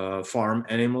farm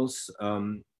animals,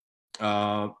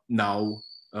 now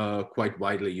quite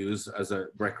widely used as a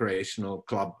recreational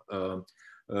club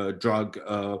drug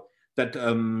that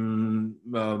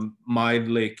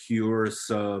mildly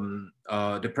cures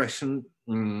depression,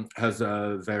 has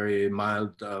a very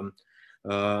mild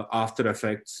after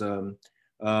effects, and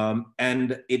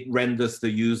it renders the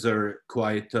user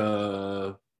quite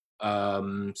sort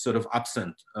of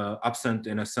absent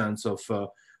in a sense of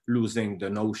losing the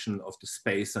notion of the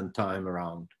space and time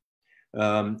around.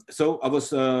 So I was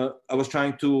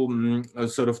trying to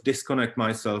sort of disconnect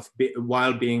myself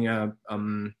while being a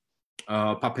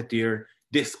puppeteer,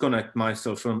 disconnect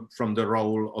myself from the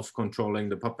role of controlling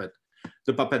the puppet.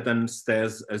 The puppet then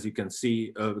stares, as you can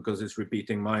see, because it's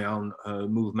repeating my own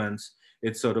movements,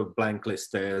 it sort of blankly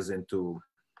stares into.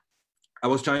 I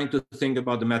was trying to think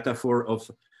about the metaphor of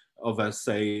a,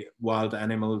 say, wild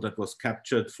animal that was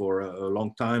captured for a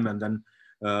long time, and then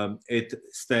it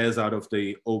stares out of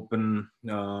the open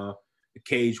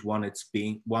cage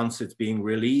once it's being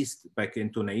released back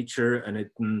into nature, and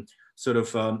it sort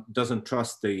of doesn't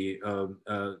trust the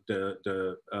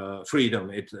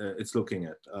freedom it's looking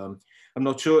at. I'm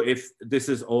not sure if this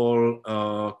is all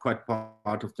quite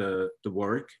part of the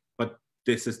work, but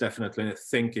this is definitely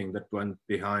thinking that went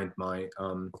behind my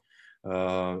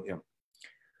yeah.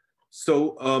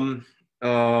 So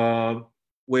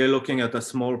we're looking at a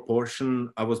small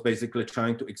portion. I was basically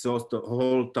trying to exhaust the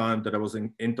whole time that I was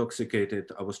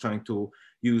intoxicated. I was trying to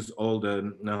use all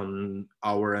the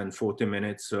hour and 40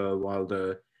 minutes while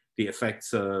the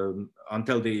effects,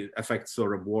 until the effects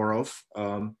sort of wore off.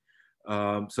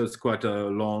 So it's quite a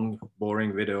long,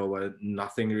 boring video where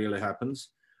nothing really happens.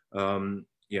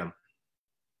 Yeah.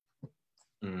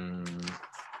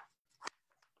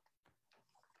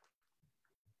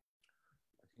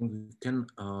 We can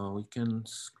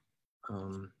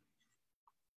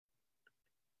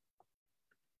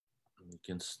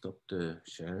stop the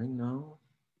sharing now.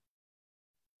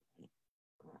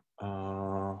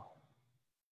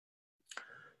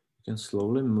 We can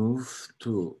slowly move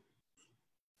to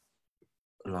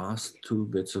last two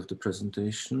bits of the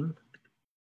presentation.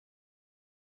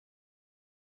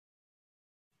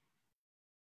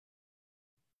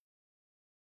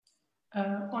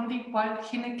 Only while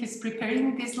Hynek is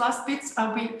preparing these last bits,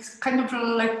 I will kind of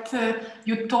let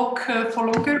you talk for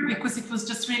longer, because it was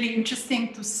just really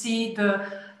interesting to see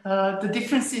the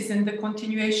differences in the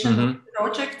continuation of the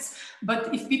projects.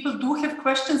 But if people do have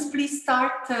questions, please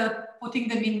start putting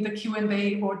them in the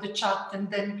Q&A or the chat, and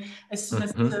then as soon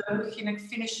as Hynek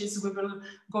finishes, we will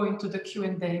go into the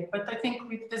Q&A. But I think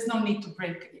there's no need to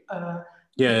break.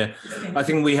 Yeah, I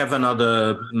think we have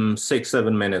another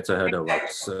 6-7 minutes ahead of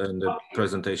us in the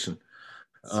presentation.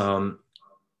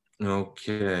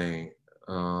 Okay.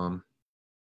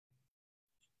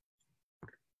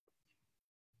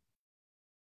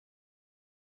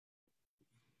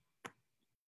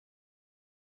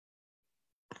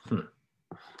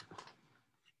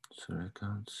 Sorry, I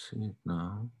can't see it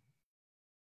now.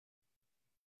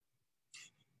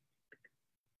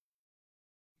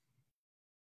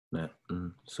 No,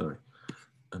 sorry.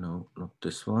 No, not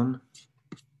this one.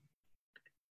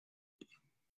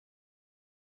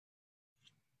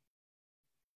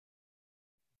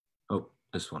 Oh,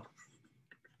 this one.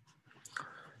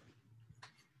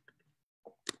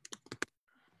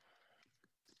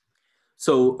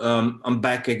 So I'm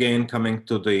back again, coming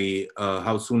to the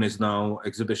How Soon Is Now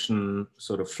exhibition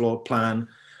sort of floor plan.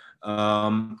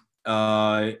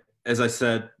 As I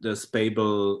said, the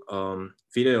Spable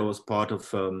video was part of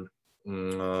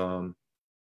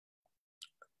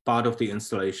the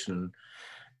installation,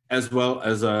 as well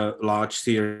as a large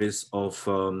series of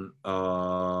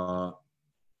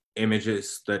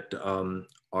images that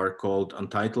are called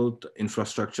Untitled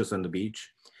Infrastructures and the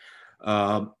Beach.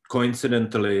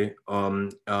 Coincidentally,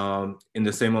 in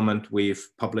the same moment, we've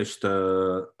published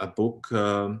a book,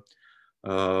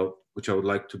 which I would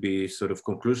like to be sort of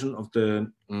conclusion of the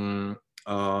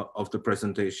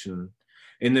presentation.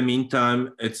 In the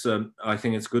meantime, it's I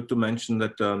think it's good to mention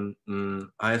that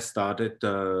I have started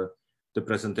the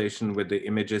presentation with the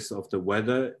images of the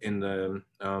weather in the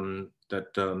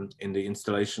in the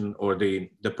installation, or the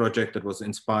project that was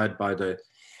inspired by the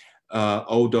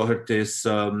O'Doherty's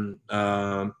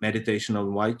meditation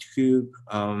on white cube,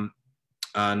 and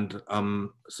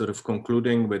sort of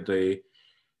concluding with the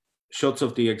shots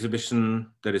of the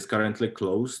exhibition that is currently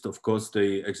closed. Of course,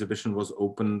 the exhibition was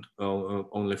opened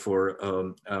only for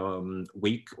a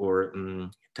week or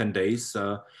 10 days,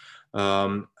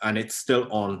 and it's still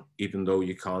on, even though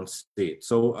you can't see it.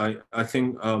 So I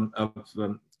think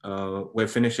we're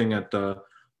finishing at the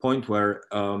point where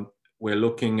we're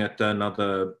looking at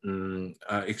another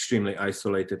extremely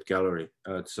isolated gallery.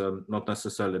 It's not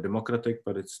necessarily democratic,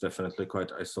 but it's definitely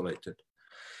quite isolated.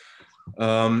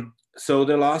 So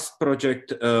the last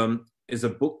project is a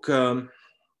book. Oh,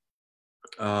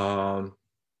 I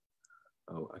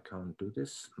can't do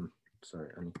this. Sorry,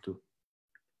 I need to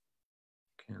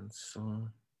cancel.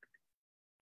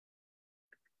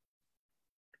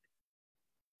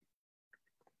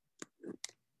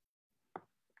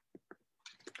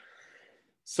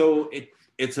 So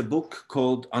it's a book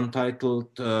called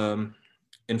Untitled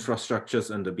Infrastructures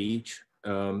and the Beach.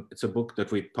 It's a book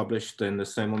that we published in the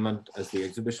same moment as the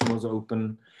exhibition was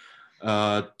open.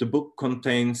 The book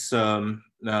contains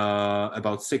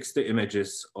about 60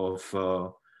 images of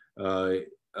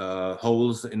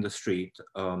holes in the street.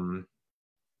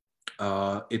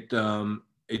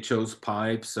 It shows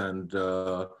pipes and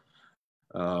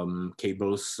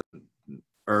cables,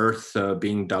 earth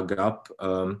being dug up.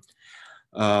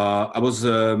 I was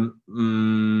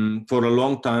for a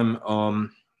long time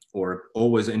or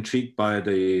always intrigued by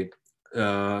the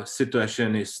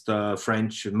situationist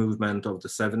French movement of the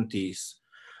 70s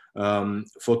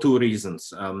for two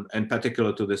reasons, in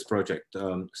particular to this project.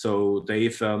 So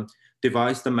they've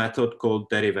devised a method called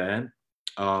dérivé,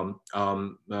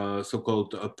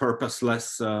 so-called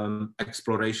purposeless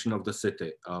exploration of the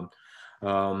city.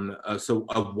 So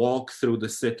a walk through the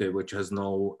city which has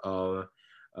no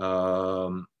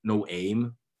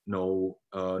aim, no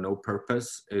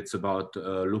purpose. It's about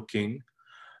looking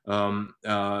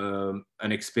and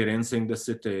experiencing the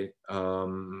city.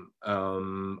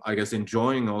 I guess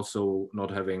enjoying also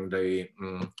not having the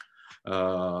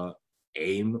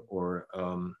aim or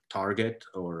target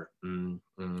or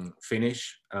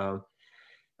finish.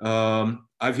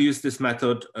 I've used this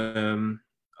method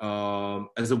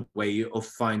as a way of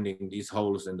finding these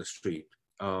holes in the street.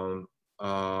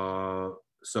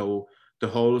 So the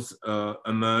holes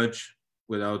emerge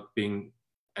without being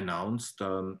announced.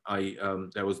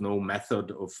 There was no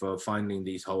method of finding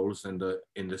these holes in the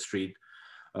street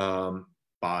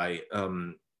by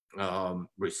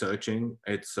researching.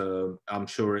 It's I'm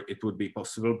sure it would be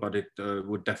possible, but it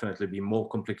would definitely be more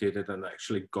complicated than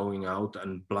actually going out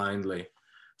and blindly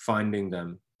finding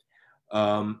them.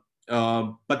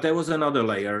 But there was another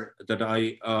layer that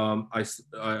I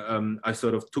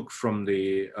sort of took from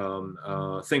the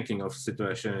thinking of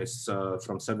situationists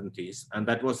from 70s, and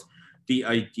that was the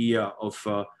idea of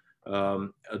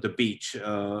the beach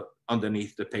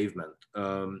underneath the pavement.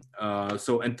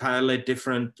 So entirely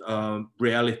different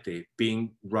reality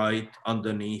being right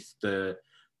underneath the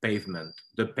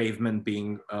pavement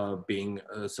being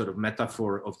a sort of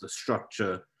metaphor of the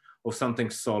structure of something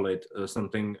solid,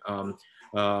 something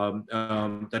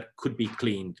that could be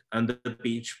cleaned, and the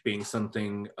beach being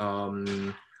something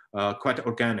quite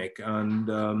organic and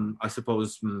I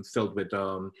suppose filled with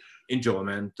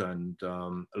enjoyment and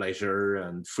leisure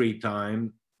and free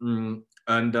time.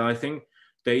 And I think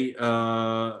they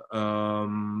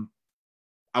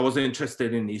I was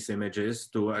interested in these images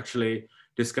to actually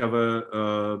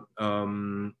discover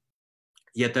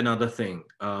yet another thing,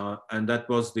 and that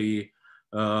was the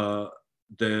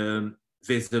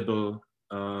visible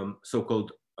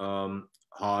so-called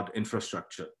hard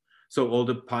infrastructure. So all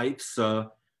the pipes,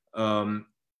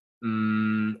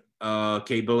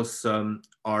 cables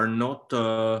are not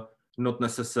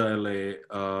necessarily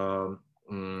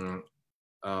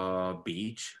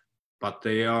beach, but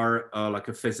they are like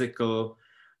a physical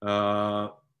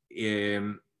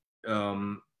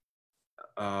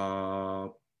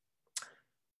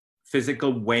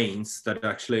physical veins that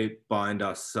actually bind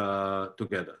us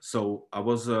together. So I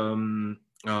was, and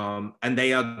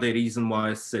they are the reason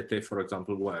why a city, for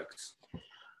example, works.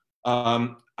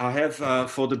 I have,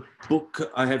 for the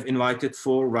book, I have invited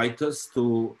 4 writers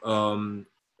to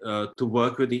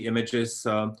work with the images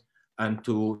and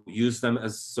to use them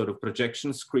as sort of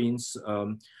projection screens.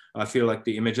 I feel like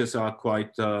the images are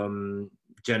quite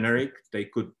generic. They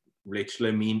could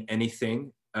literally mean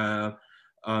anything.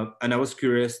 And I was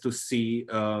curious to see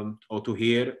or to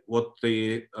hear what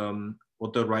the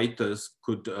writers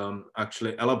could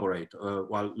actually elaborate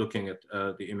while looking at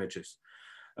the images.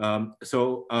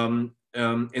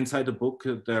 Inside the book,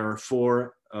 there are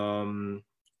 4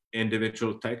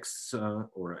 individual texts,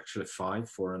 or actually 5,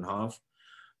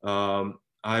 4.5.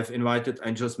 I've invited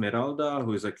Angel Smeralda,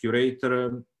 who is a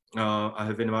curator. I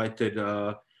have invited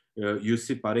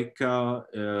Jussi Parikka,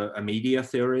 a media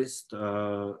theorist,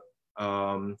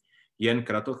 Jen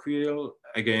Kratochvíl,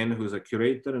 again, who's a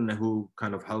curator and who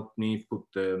kind of helped me put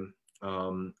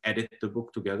edit the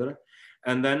book together.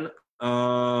 And then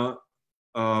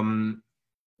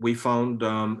we found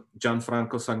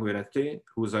Gianfranco Sanguinetti,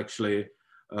 who's actually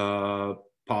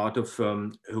part of,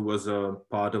 who was a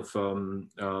part of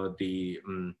the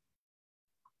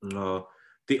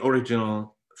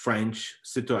original French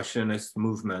situationist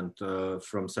movement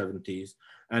from 70s,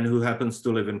 and who happens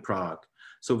to live in Prague.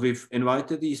 So we've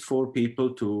invited these 4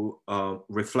 people to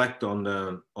reflect on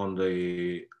the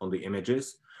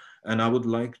images, and I would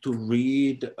like to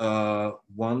read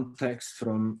one text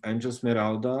from Angel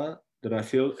Smeralda that I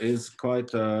feel is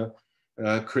quite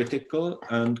critical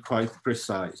and quite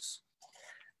precise.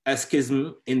 A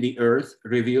schism in the earth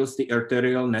reveals the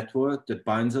arterial network that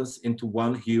binds us into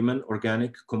one human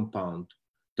organic compound.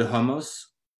 The humus,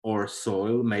 or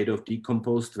soil made of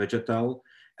decomposed vegetal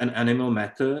and animal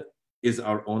matter, is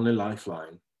our only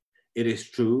lifeline. It is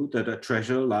true that a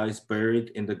treasure lies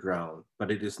buried in the ground, but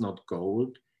it is not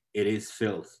gold, it is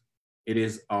filth. It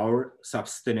is our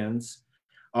subsistence,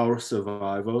 our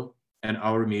survival, and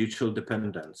our mutual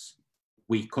dependence.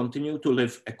 We continue to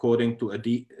live according to a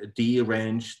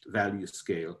deranged value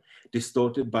scale,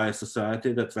 distorted by a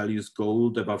society that values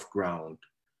gold above ground,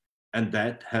 and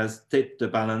that has tipped the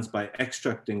balance by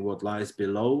extracting what lies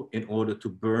below in order to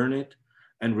burn it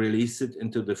and release it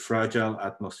into the fragile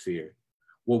atmosphere.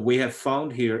 What we have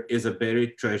found here is a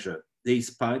buried treasure.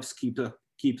 These pipes keep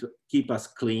us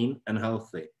clean and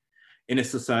healthy. In a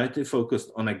society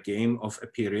focused on a game of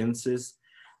appearances,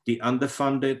 the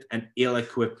underfunded and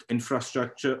ill-equipped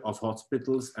infrastructure of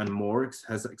hospitals and morgues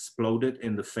has exploded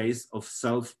in the face of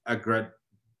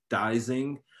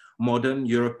self-aggrandizing modern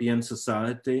European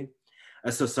society,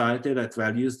 a society that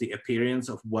values the appearance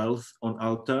of wealth on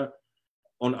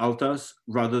altars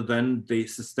rather than the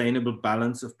sustainable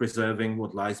balance of preserving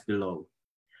what lies below.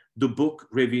 The book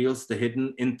reveals the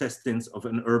hidden intestines of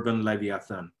an urban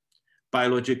leviathan.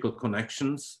 Biological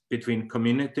connections between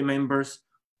community members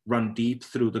run deep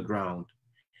through the ground.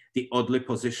 The oddly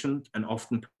positioned and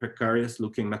often precarious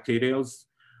looking materials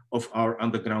of our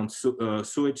underground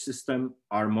sewage system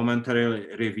are momentarily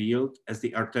revealed as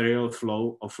the arterial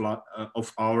flow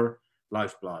of our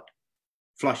lifeblood,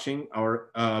 flushing our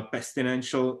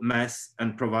pestilential mess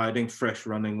and providing fresh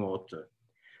running water.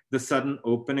 The sudden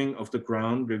opening of the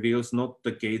ground reveals not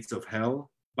the gates of hell,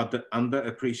 but the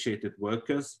underappreciated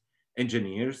workers,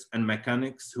 engineers, and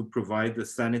mechanics who provide the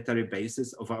sanitary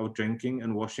basis of our drinking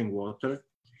and washing water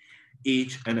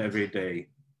each and every day.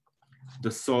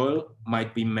 The soil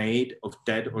might be made of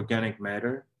dead organic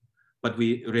matter, but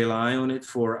we rely on it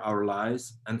for our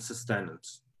lives and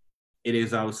sustenance. It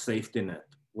is our safety net.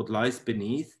 What lies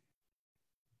beneath,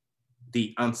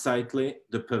 the unsightly,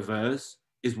 the perverse,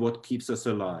 is what keeps us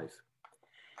alive.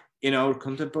 In our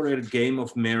contemporary game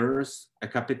of mirrors, a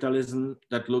capitalism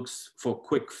that looks for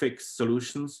quick fix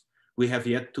solutions, we have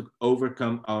yet to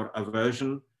overcome our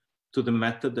aversion to the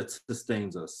method that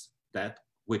sustains us, that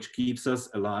which keeps us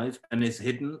alive and is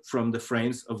hidden from the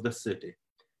frames of the city.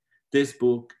 This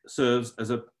book serves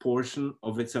as a portion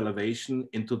of its elevation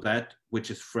into that which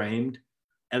is framed,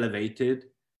 elevated,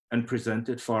 and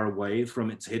presented far away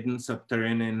from its hidden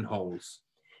subterranean holes.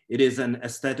 It is an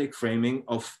aesthetic framing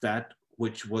of that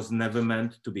which was never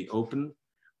meant to be open,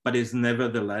 but is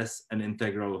nevertheless an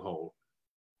integral whole.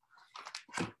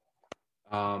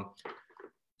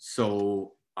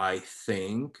 So I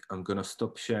think I'm gonna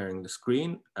stop sharing the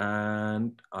screen,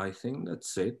 and I think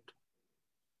that's it.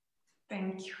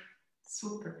 Thank you.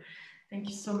 Super. Thank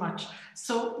you so much.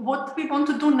 So what we want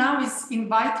to do now is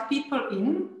invite people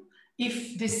in,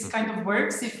 if this kind of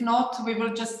works. If not, we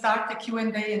will just start the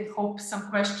Q&A and hope some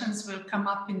questions will come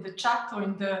up in the chat or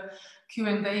in the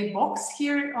Q&A box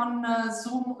here on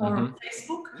Zoom or on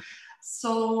Facebook.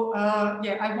 So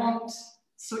yeah,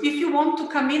 so if you want to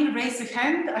come in, raise a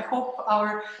hand. I hope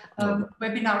our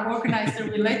webinar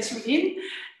organizer will let you in.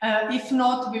 If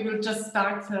not, we will just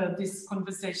start this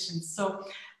conversation. So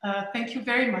thank you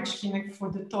very much, Hynek, for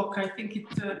the talk. I think it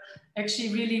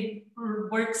actually really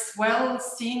works well,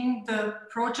 seeing the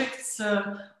projects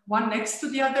one next to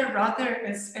the other rather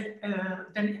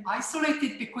than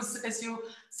isolated, because as you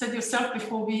said yourself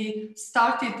before we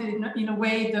started, in a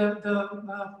way, the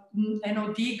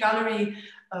NOD gallery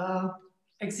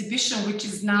exhibition, which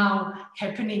is now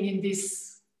happening in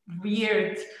this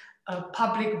weird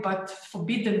public but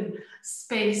forbidden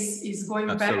space, is going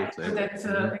back to that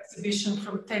exhibition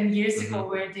from 10 years ago,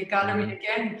 where the gallery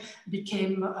again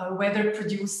became a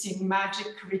weather-producing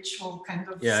magic ritual kind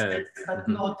of space, but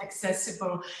not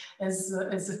accessible as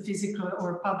a physical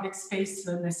or public space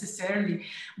necessarily.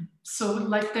 So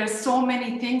like there's so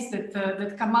many things that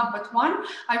come up, but one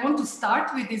I want to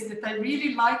start with is that I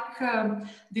really like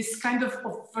this kind of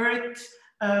overt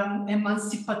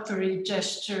emancipatory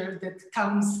gesture that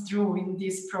comes through in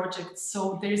these projects.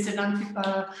 So there is an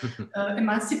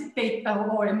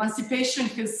emancipation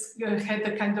has had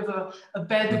a kind of a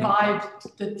bad vibe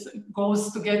that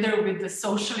goes together with the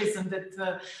socialism that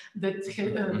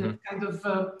kind of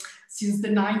since the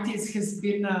 90s has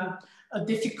been a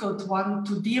difficult one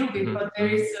to deal with. But there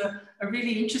is a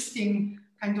really interesting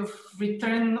kind of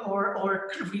return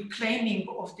or reclaiming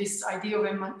of this idea of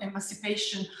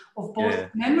emancipation of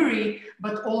both memory,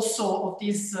 but also of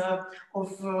this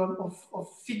of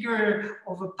figure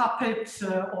of a puppet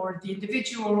or the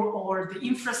individual or the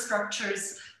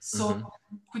infrastructures. So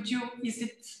could you, is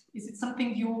it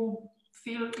something you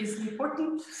feel is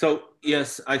important? So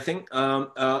yes, I think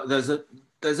there's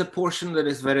a portion that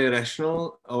is very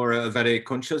rational or very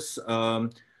conscious,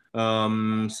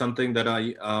 something that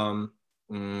I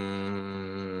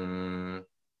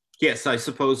yes, I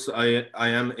suppose I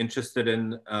am interested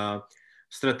in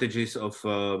strategies of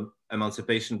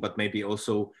emancipation, but maybe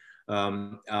also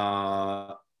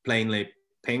plainly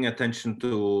paying attention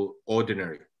to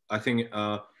ordinary. I think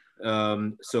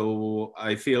so.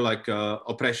 I feel like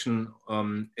oppression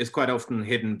is quite often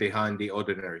hidden behind the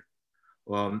ordinary,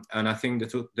 and I think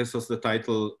that this was the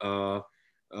title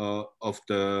of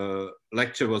the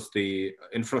lecture, was the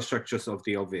infrastructures of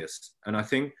the obvious. And I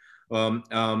think I'm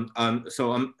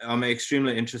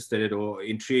extremely interested or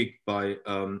intrigued by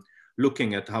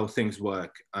looking at how things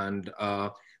work, and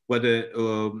whether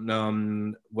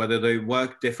they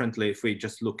work differently if we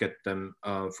just look at them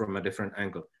from a different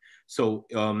angle. So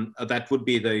that would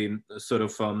be the sort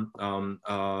of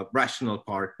rational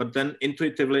part. But then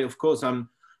intuitively, of course, I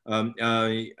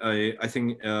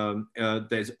think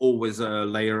there's always a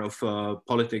layer of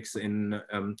politics in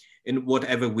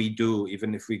whatever we do.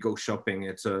 Even if we go shopping,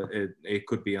 it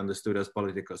could be understood as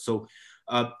political. So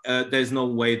there's no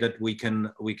way that we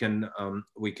can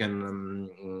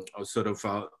sort of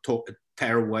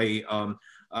tear away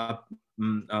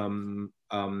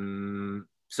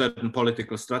certain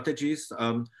political strategies.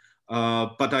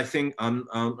 But I think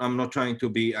I'm not trying to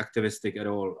be activistic at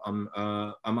all. I'm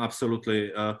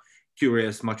absolutely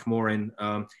curious, much more in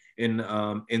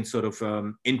sort of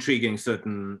intriguing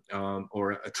certain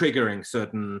or triggering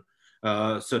certain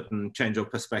change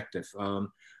of perspective. And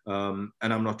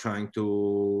I'm not trying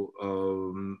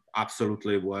to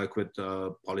absolutely work with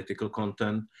political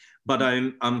content, but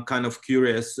I'm kind of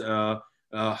curious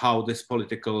how this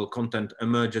political content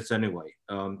emerges anyway.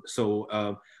 So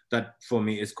that for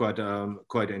me is quite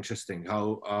interesting.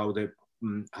 How the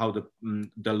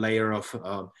layer of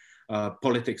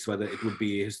politics, whether it would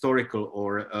be historical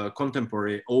or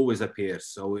contemporary, always appears.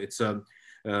 So it's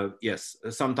yes,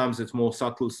 sometimes it's more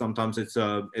subtle, sometimes it's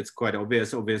quite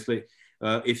obvious. Obviously,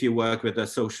 if you work with a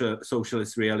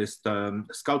socialist realist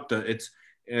sculptor,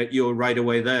 you're right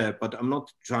away there. But I'm not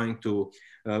trying to.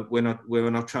 We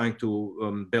were not trying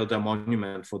to build a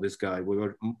monument for this guy. We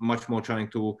were much more trying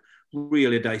to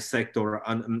really dissect or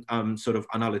sort of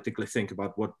analytically think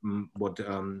about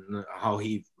how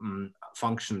he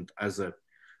functioned as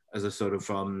as a sort of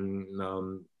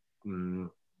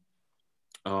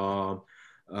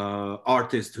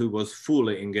artist who was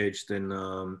fully engaged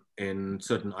in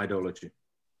certain ideology.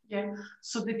 Yeah,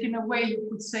 so that in a way you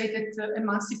could say that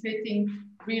emancipating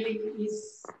really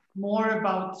is more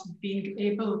about being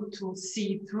able to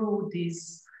see through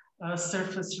these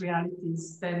surface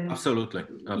realities than absolutely,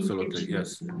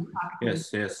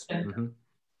 yes, yes. Mm-hmm.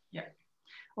 Yeah.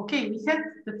 Okay, we have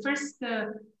the first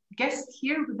guest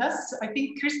here with us. I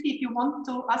think, Kirsty, if you want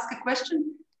to ask a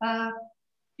question,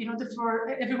 in order for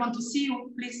everyone to see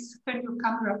you, please turn your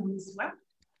camera on as well.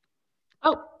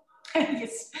 Oh.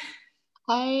 Yes.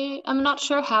 I am not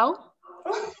sure how.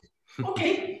 Oh,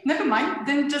 okay, never mind.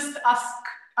 Then just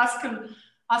ask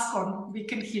on. We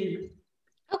can hear you.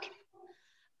 Okay.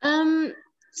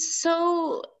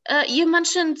 So you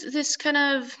mentioned this kind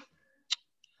of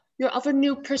your other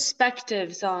new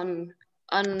perspectives on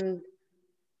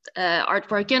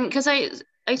artwork, and because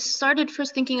I started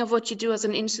first thinking of what you do as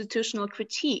an institutional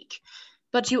critique,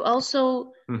 but you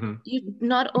also you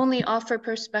not only offer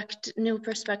new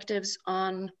perspectives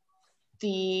on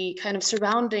the kind of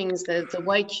surroundings, the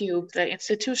white cube, the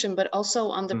institution, but also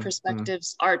on the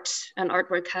perspectives art and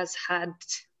artwork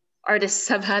artists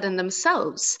have had in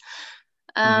themselves.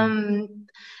 And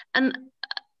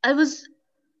I was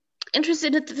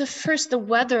interested in the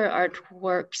weather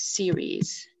artwork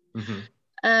series,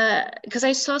 because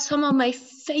I saw some of my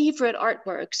favorite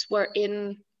artworks were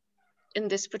in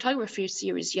this photography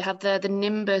series. You have the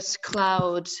Nimbus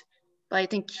Cloud by, I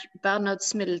think, Bernhard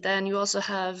Smilde, and you also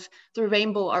have the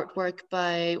rainbow artwork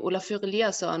by Olafur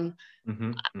Eliasson.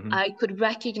 I could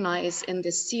recognize in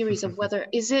this series of weather.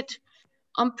 Is it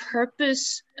on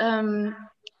purpose? Are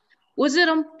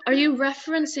you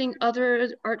referencing other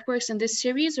artworks in this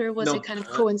series, or was it kind of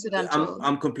coincidental?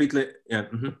 I'm completely, yeah.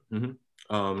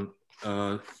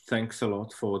 Thanks a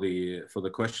lot for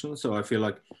the question. So I feel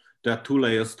like there are two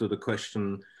layers to the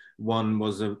question. One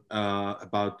was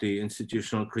about the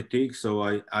institutional critique. So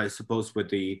I suppose with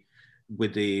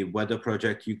the weather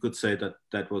project, you could say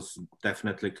that was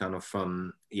definitely kind of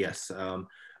yes,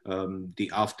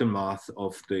 the aftermath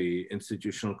of the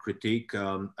institutional critique,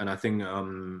 and I think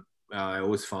I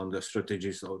always found the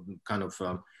strategies kind of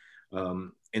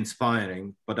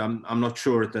inspiring, but I'm not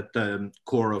sure that the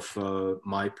core of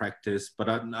my practice, but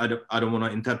I don't want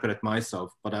to interpret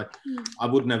myself, but I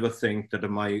would never think that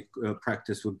my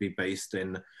practice would be based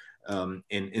in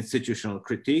institutional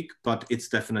critique, but it's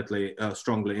definitely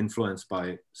strongly influenced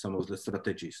by some of the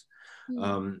strategies.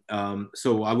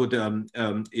 So I would,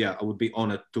 I would be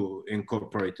honored to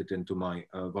incorporate it into my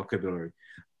vocabulary.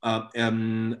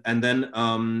 And then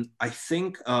I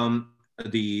think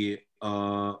the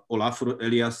Olafur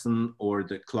Eliasson or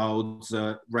the clouds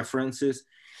references,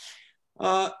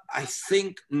 I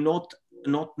think not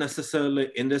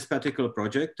necessarily in this particular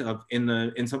project.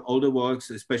 In some older works,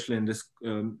 especially in this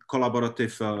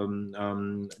collaborative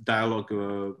dialogue,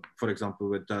 for example,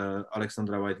 with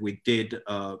Alexandra White, we did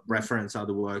reference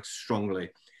other works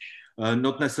strongly.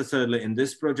 Not necessarily in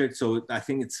this project, so I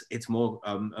think it's more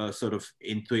sort of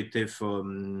intuitive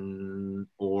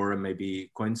or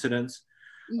maybe coincidence.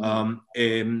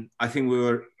 I think we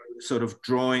were sort of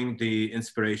drawing the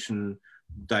inspiration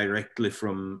directly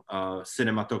from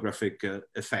cinematographic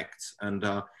effects, and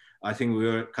I think we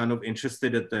were kind of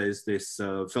interested that there's this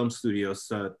film studios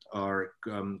that are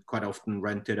quite often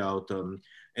rented out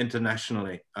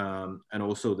internationally, and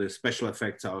also the special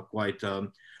effects are quite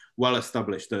well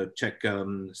established. The Czech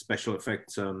special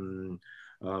effects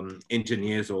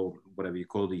engineers, or whatever you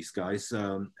call these guys,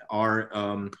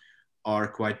 are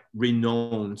quite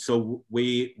renowned. So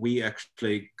we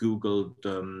actually Googled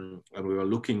and we were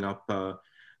looking up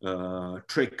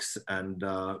tricks and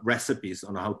recipes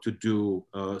on how to do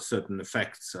certain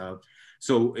effects.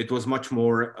 So it was much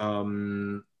more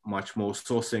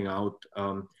sourcing out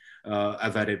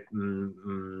a very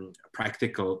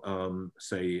practical,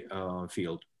 say,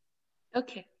 field.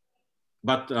 Okay.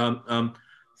 But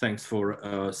thanks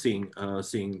for seeing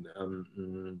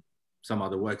some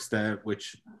other works there,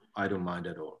 which I don't mind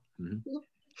at all.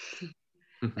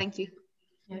 Thank you.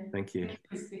 Yeah. Thank you.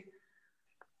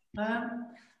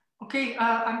 Okay,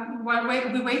 while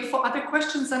we wait for other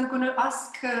questions, I'm going to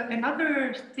ask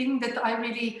another thing that I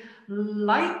really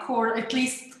like, or at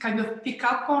least kind of pick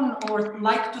up on, or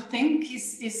like to think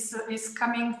is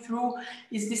coming through,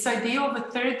 is this idea of a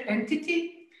third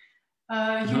entity.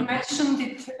 You mentioned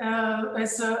it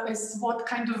as what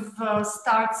kind of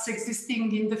starts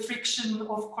existing in the friction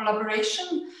of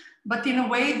collaboration, but in a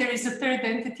way there is a third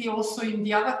entity also in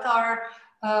the Avatar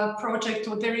project,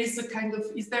 or there is a kind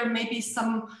of, is there maybe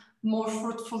some more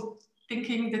fruitful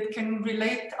thinking that can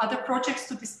relate other projects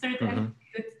to this third entity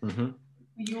that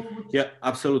you would... Yeah,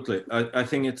 absolutely. I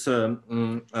think it's an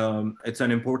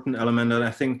important element, and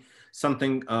I think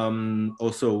something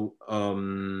also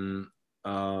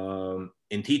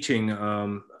in teaching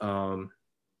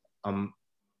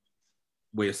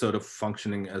we're sort of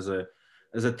functioning as a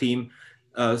team.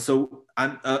 So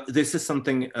this is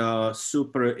something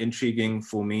super intriguing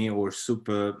for me, or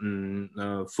super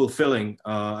fulfilling,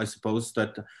 I suppose,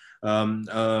 that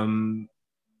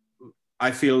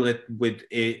I feel that with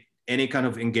any kind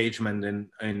of engagement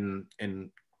in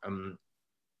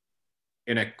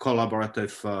a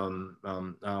collaborative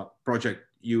project,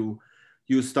 you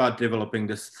start developing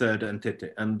this third entity,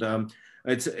 and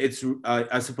I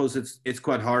suppose it's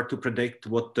quite hard to predict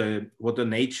what the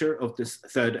nature of this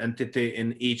third entity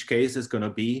in each case is going to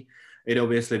be. It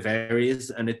obviously varies,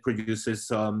 and it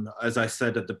produces, as I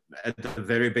said at the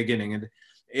very beginning,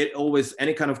 it always,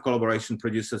 any kind of collaboration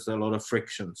produces a lot of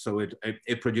friction. So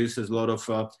it produces a lot of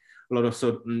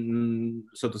so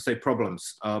to say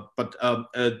problems. But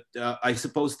I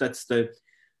suppose that's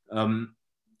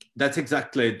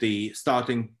exactly the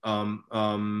starting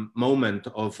moment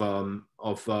of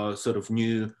sort of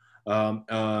new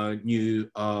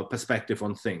perspective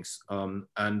on things.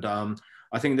 And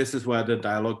I think this is where the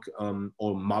dialogue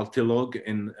or multilogue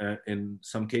in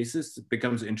some cases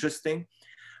becomes interesting.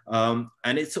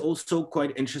 And it's also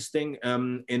quite interesting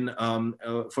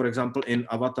for example, in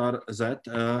Avatar Z,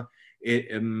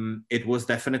 it was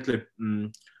definitely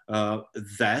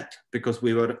that, because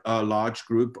we were a large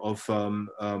group of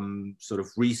sort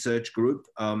of research group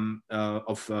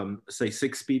of say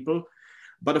 6 people.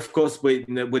 But of course,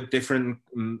 with different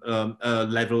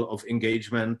level of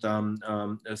engagement,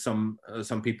 some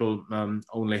people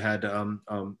only had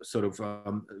sort of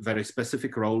very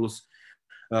specific roles.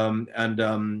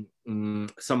 And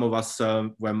some of us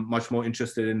were much more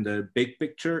interested in the big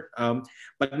picture,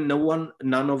 but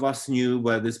none of us knew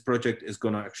where this project is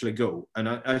going to actually go. And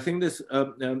I think this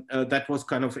that was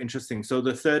kind of interesting. So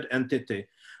the third entity,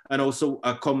 and also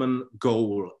a common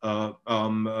goal,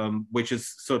 which is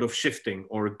sort of shifting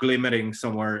or glimmering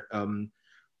somewhere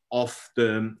off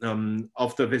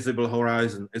the visible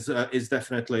horizon, is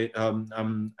definitely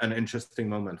an interesting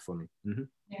moment for me.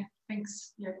 Yeah,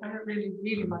 thanks. Yeah, I really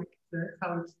liked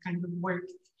how it kind of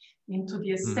worked into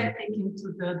the aesthetic,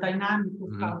 into the dynamic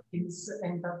of how things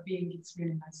end up being. It's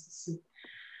really nice to see.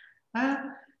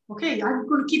 Okay, I'm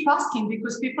going to keep asking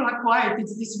because people are quiet.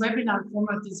 This webinar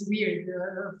format is weird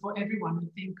for everyone, I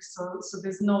think. So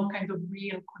there's no kind of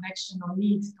real connection or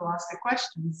need to ask a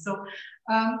question. So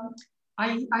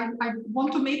I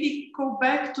want to maybe go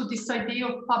back to this idea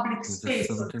of public space,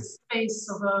 or the space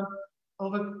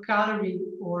of a gallery,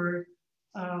 or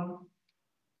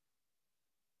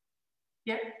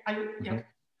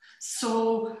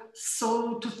So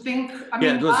to think, I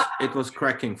mean, it was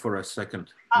cracking for a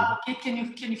second. Okay, can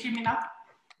you hear me now?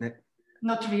 Yeah.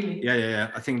 Not really.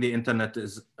 Yeah. I think the internet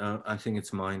is. I think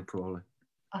it's mine probably.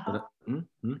 But,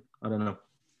 I don't know.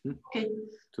 Okay.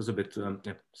 It was a bit.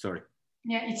 Yeah. Sorry.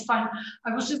 Yeah, it's fine.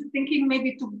 I was just thinking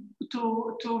maybe to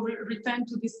return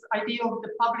to this idea of the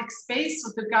public space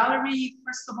of the gallery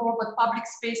first of all, but public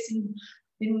space in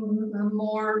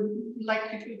more like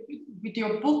with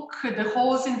your book, the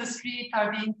holes in the street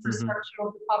are the infrastructure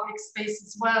of the public space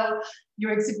as well.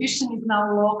 Your exhibition is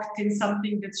now locked in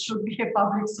something that should be a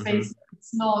public space.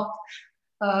 It's not.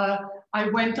 I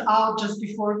went out just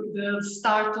before the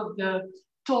start of the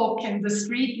talk, and the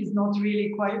street is not really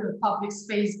quite a public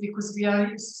space because we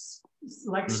are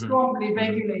like strongly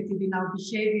regulated in our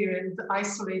behavior and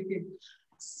isolated.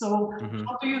 So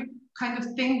how do you kind of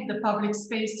think the public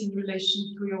space in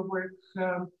relation to your work?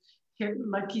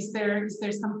 Like, is there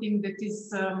something that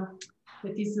is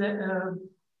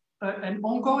an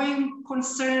ongoing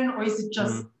concern, or is it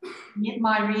just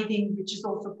my reading, which is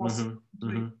also possible?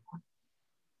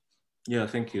 Yeah,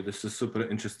 thank you. This is a super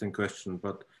interesting question,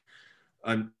 but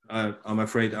I'm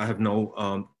afraid I have no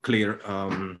clear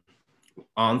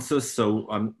answers. So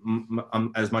I'm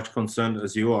as much concerned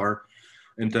as you are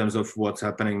in terms of what's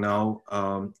happening now.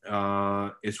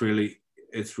 It's really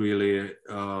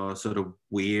sort of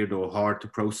weird or hard to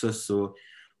process. So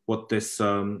what this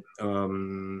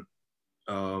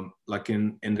like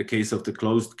in the case of the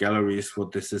closed galleries,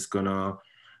 what this is gonna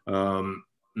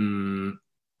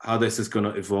how this is going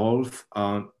to evolve.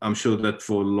 I'm sure that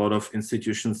for a lot of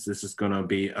institutions, this is going to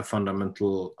be a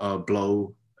fundamental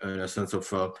blow in a sense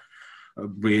of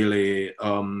really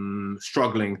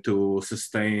struggling to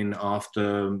sustain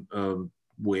after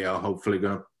we are hopefully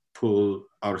going to pull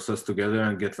ourselves together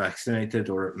and get vaccinated,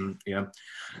 or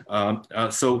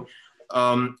so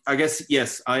I guess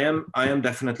yes, I am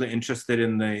definitely interested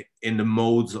in the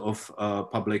modes of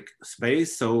public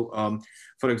space. So,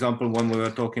 for example, when we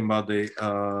were talking about the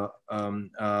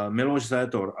Miloš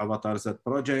Z or Avatar Z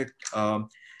project,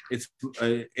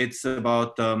 it's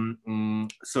about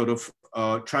sort of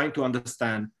trying to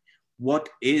understand what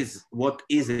is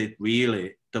it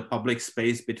really, the public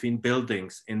space between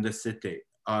buildings in the city,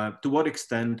 to what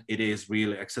extent it is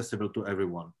really accessible to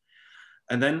everyone.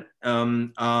 And then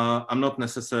I'm not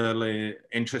necessarily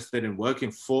interested in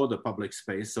working for the public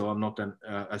space, so I'm not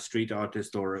a street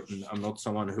artist, or I'm not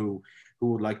someone who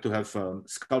would like to have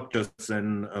sculptures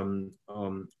on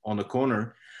the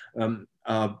corner. In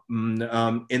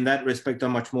that respect,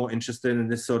 I'm much more interested in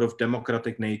this sort of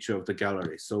democratic nature of the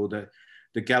gallery. So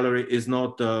the gallery is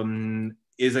not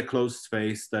is a closed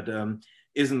space that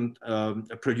isn't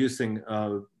producing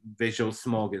visual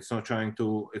smog. It's not trying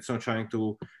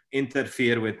to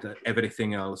interfere with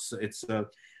everything else. It's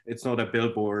not a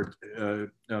billboard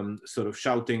sort of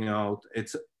shouting out.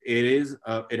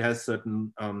 It has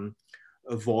certain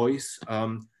a voice,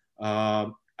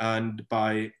 and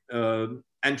by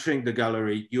entering the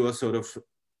gallery, you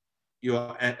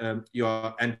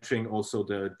are entering also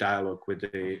the dialogue with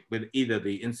either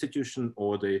the institution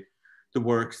or the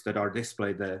works that are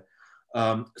displayed there.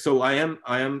 So I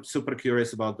am super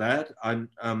curious about that. I'm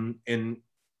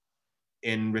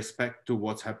in respect to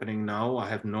what's happening now, I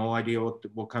have no idea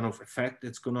what kind of effect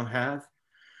it's going to have.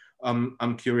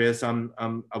 I'm curious. I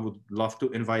would love to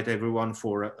invite everyone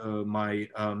for my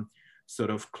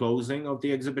sort of closing of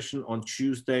the exhibition on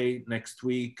Tuesday next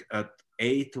week at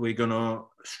 8. We're gonna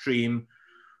stream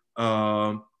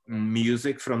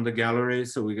music from the gallery,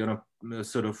 so we're gonna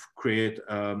sort of create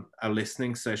a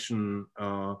listening session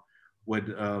with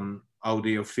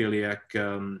audiophiliac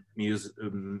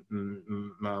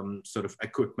sort of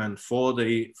equipment for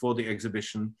the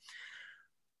exhibition.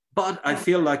 But I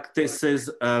feel like this is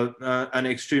an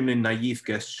extremely naive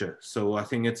gesture. So I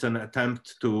think it's an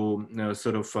attempt to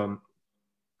sort of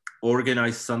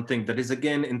organize something that is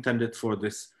again intended for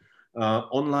this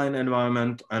online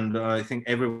environment. And I think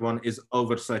everyone is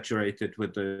oversaturated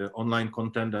with the online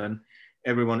content, and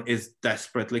everyone is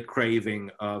desperately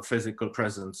craving physical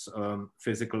presence, so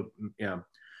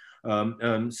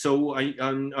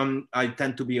I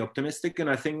tend to be optimistic, and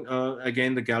I think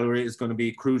again the gallery is going to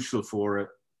be crucial for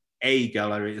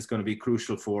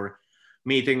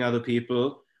meeting other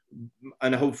people,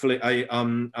 and hopefully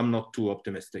I'm not too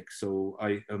optimistic. So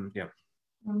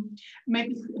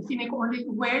maybe Hynek, only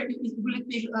where will it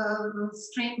be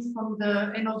streamed from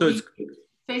the NOD?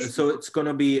 So it's going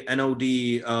to be NOD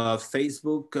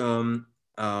Facebook,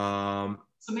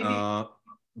 so maybe,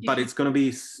 but it's going to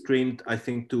be streamed, I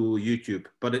think, to YouTube.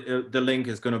 But the link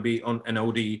is going to be on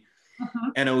NOD,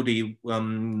 NOD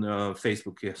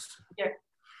Facebook. Yes. Yeah.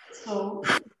 So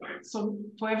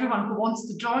for everyone who wants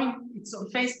to join, it's on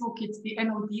Facebook. It's the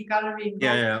NOD gallery.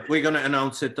 Yeah. We're going to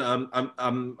announce it.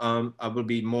 I will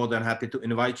be more than happy to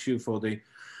invite you for the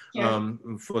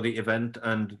event,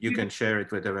 and you can share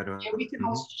it with everyone. Yeah, we can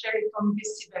also share it on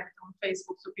this event on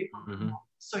Facebook, so people know.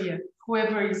 So yeah,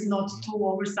 whoever is not too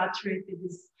oversaturated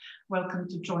is welcome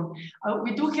to join.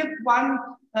 We do have one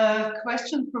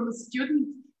question from a student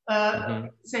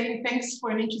saying, thanks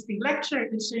for an interesting lecture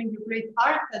and sharing your great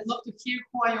art. I'd love to hear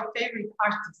who are your favorite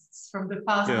artists from the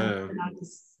past and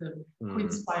artists who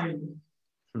inspire you.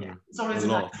 Yeah, it's always a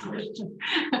nice question.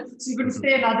 So you're going to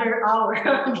stay another hour,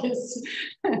 I guess.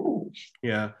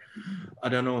 Yeah, I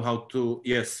don't know how to.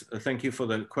 Yes, thank you for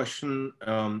the question.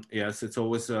 Yes, it's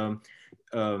always there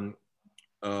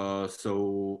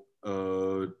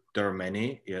are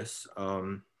many. Yes,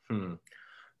 and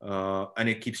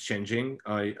it keeps changing.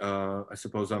 I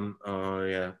suppose I'm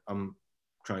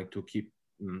trying to keep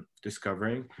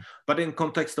discovering. But in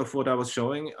context of what I was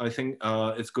showing, I think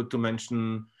it's good to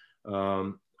mention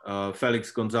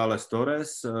Felix Gonzalez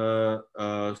Torres. So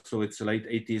it's late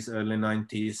 80s, early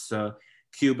 90s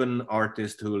Cuban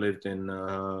artist who lived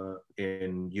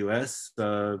in US.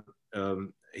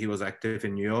 He was active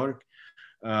in New York.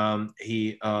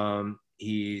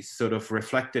 He sort of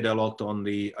reflected a lot on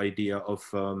the idea of,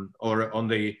 or on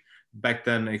the back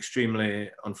then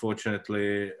extremely,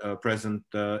 unfortunately, present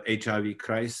HIV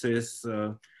crisis.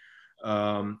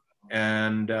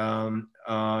 And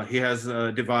he has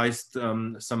devised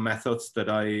some methods that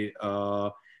I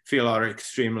feel are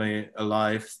extremely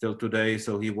alive still today.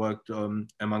 So he worked,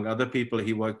 among other people,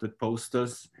 he worked with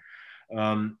posters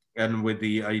and with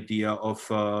the idea of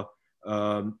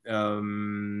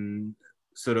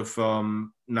sort of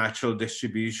natural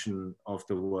distribution of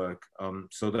the work.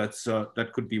 So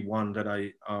that could be one that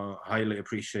I highly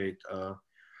appreciate.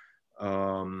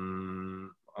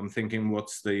 I'm thinking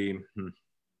what's the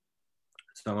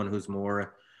someone who's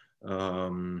more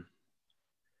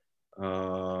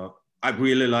I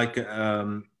really like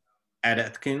Ed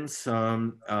Atkins.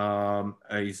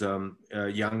 He's a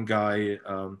young guy,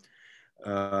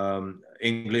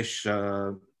 English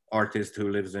artist who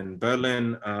lives in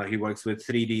Berlin. He works with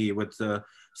 3D, with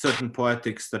certain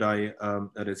poetics that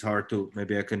that is hard to.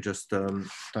 Maybe I can just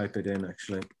type it in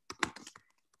actually.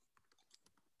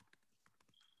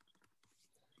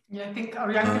 Yeah, I think our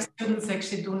younger students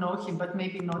actually do know him, but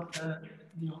maybe not the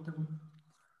older one.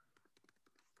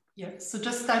 Yeah, so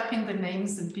just type in the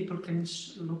names and people can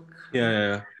look.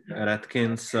 Yeah.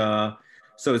 Atkins. So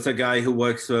it's a guy who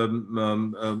works,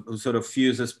 who sort of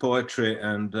fuses poetry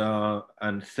and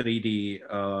 3D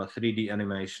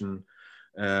animation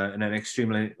in an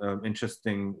extremely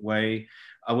interesting way.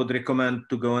 I would recommend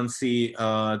to go and see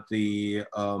the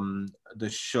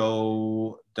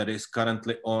show that is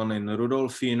currently on in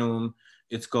Rudolfinum.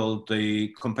 It's called The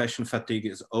Compassion Fatigue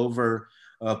is Over.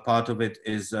 Part of it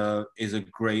is a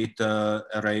great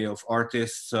array of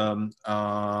artists.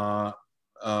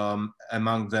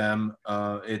 Among them,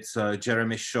 it's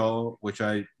Jeremy Shaw, which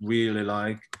I really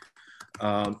like.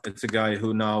 It's a guy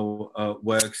who now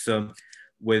works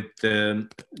with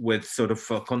sort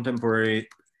of contemporary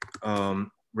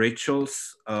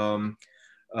rituals,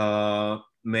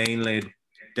 mainly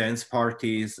dance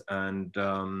parties and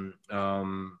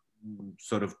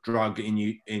sort of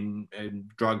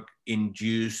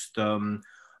drug-induced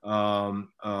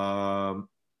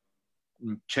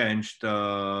changed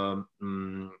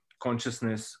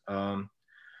consciousness. I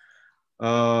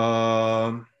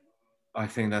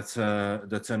think that's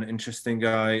an interesting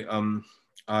guy.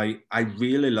 I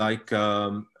really like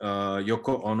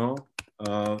Yoko Ono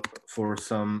for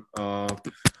some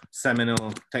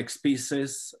seminal text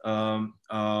pieces,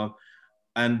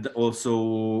 and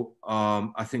also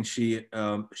I think she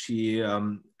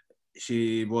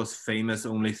was famous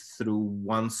only through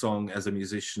one song as a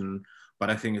musician. But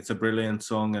I think it's a brilliant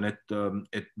song, and it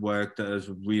worked as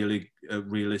really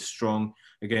strong,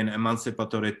 again,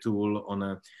 emancipatory tool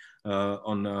on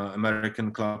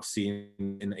American club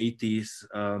scene in the 80s.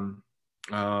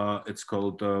 It's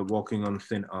called "Walking on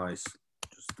Thin Ice,"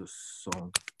 just the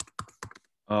song.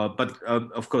 But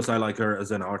of course, I like her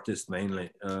as an artist mainly.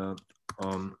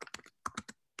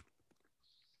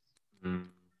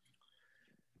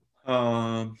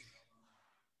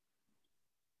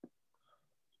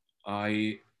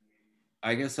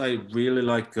 I guess I really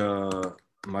like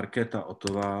Markéta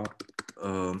Otová.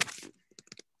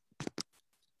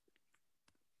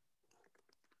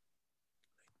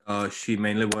 She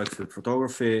mainly works with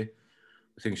photography.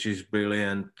 I think she's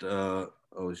brilliant.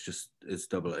 It's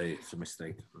double A. It's a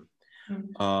mistake.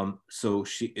 So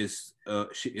she is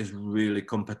really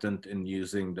competent in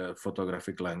using the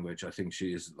photographic language. I think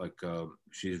she is like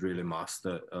she's really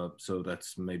master. So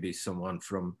that's maybe someone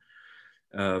from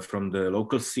the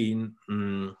local scene.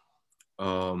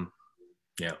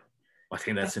 Yeah, I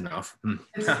think that's enough.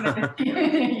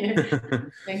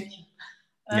 Thank you.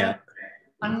 Yeah.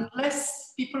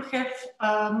 Unless people have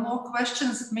more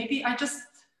questions, maybe I just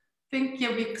think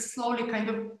we're slowly kind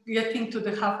of getting to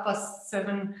the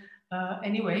 7:30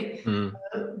 anyway.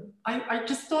 I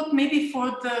just thought maybe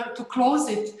to close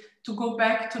it, to go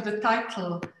back to the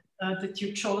title that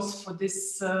you chose for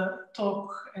this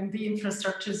talk, and the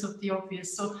infrastructures of the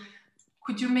obvious. So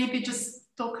could you maybe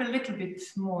just talk a little bit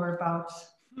more about?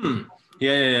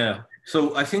 Yeah.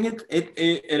 So I think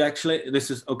it actually,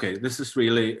 this is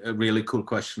really a really cool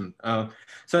question.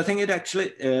 So I think it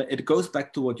actually it goes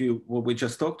back to what we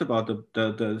just talked about,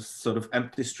 the sort of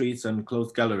empty streets and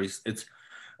closed galleries. It's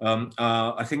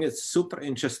I think it's super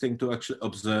interesting to actually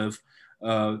observe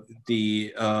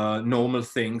the normal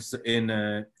things in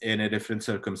a different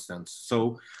circumstance.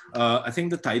 So I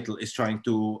think the title is trying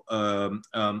to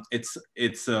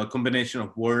it's a combination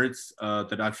of words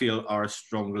that I feel are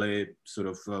strongly sort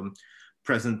of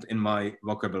present in my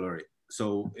vocabulary.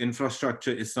 So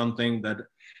infrastructure is something that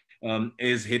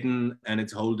is hidden, and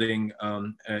it's holding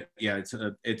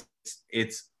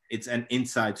it's an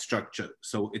inside structure.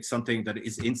 So it's something that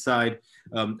is inside,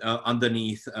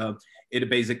 underneath. It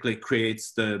basically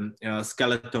creates the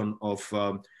skeleton of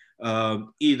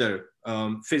either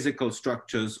physical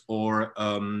structures or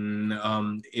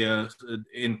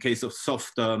in case of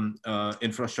soft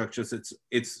infrastructures,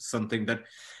 it's something that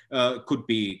could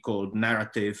be called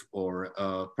narrative or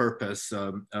purpose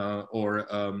or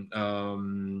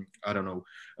I don't know,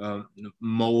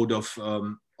 mode of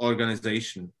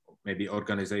organization, maybe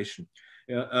organization.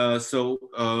 So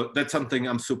that's something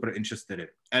I'm super interested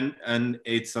in, and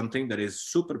it's something that is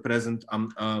super present.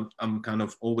 I'm kind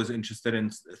of always interested in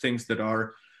things that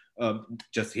are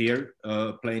just here,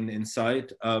 plain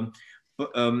inside. I'm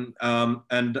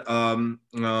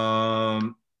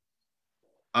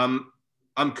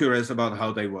curious about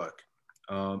how they work.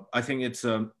 I think it's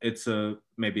a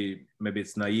maybe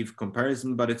it's naive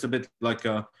comparison, but it's a bit like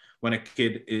when a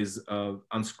kid is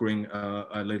unscrewing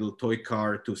a little toy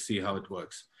car to see how it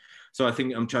works. So I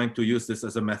think I'm trying to use this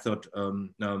as a method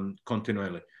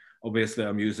continually. Obviously,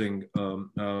 I'm using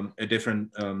a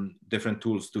different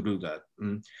tools to do that.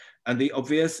 And the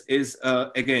obvious is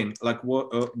again, like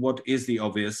what is the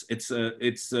obvious? It's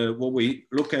what we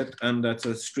look at, and that's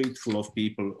a street full of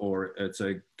people, or it's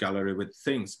a gallery with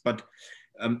things. But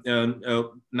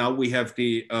now we have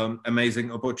the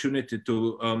amazing opportunity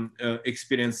to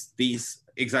experience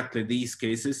exactly these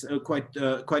cases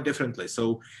quite differently.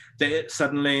 So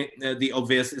suddenly the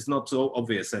obvious is not so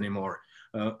obvious anymore.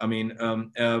 I mean,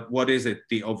 what is it?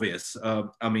 The obvious.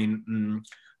 I mean,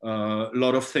 a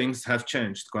lot of things have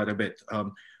changed quite a bit,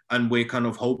 and we're kind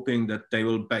of hoping that they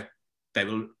will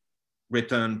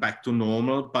return back to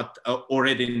normal. But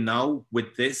already now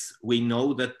with this, we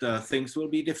know that things will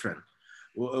be different.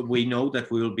 We know that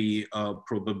we will be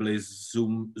probably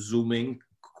zooming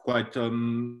quite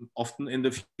often in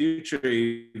the future,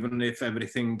 even if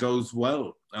everything goes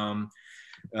well.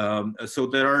 So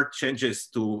there are changes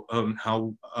to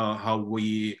how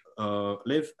we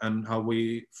live and how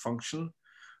we function,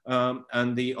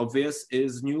 and the obvious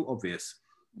is new obvious.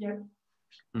 Yeah,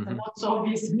 not so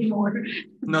obvious anymore.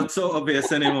 Not so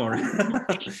obvious anymore.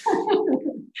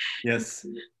 Yes.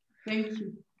 Thank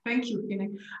you. Thank you,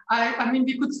 Hynek. I mean,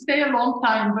 we could stay a long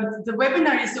time, but the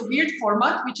webinar is a weird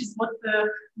format, which is what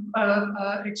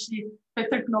actually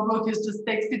Peter Knobloch has just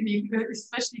texted me,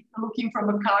 especially looking from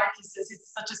a card. He says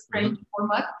it's such a strange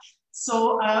format.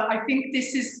 So I think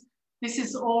this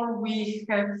is all we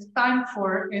have time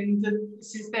for. And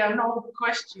since there are no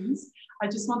questions, I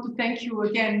just want to thank you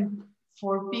again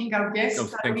for being our guest. Oh,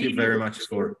 thank you very much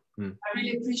for. I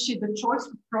really appreciate the choice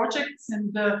of projects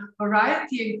and the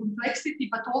variety and complexity,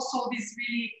 but also these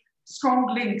really strong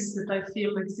links that I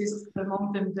feel exist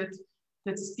among them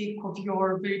that speak of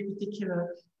your very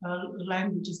particular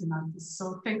languages and artists.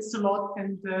 So thanks a lot,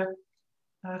 and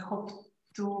I hope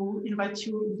to invite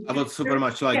you. I would super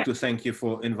much like to thank you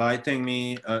for inviting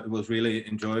me. It was really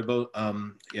enjoyable.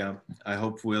 Yeah, I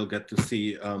hope we'll get to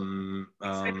see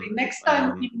next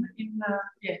time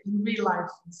in real life,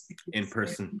 in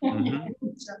person.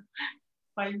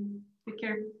 Bye. Take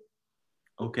care.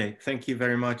 Okay. Thank you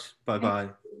very much. Bye bye.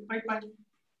 Bye bye.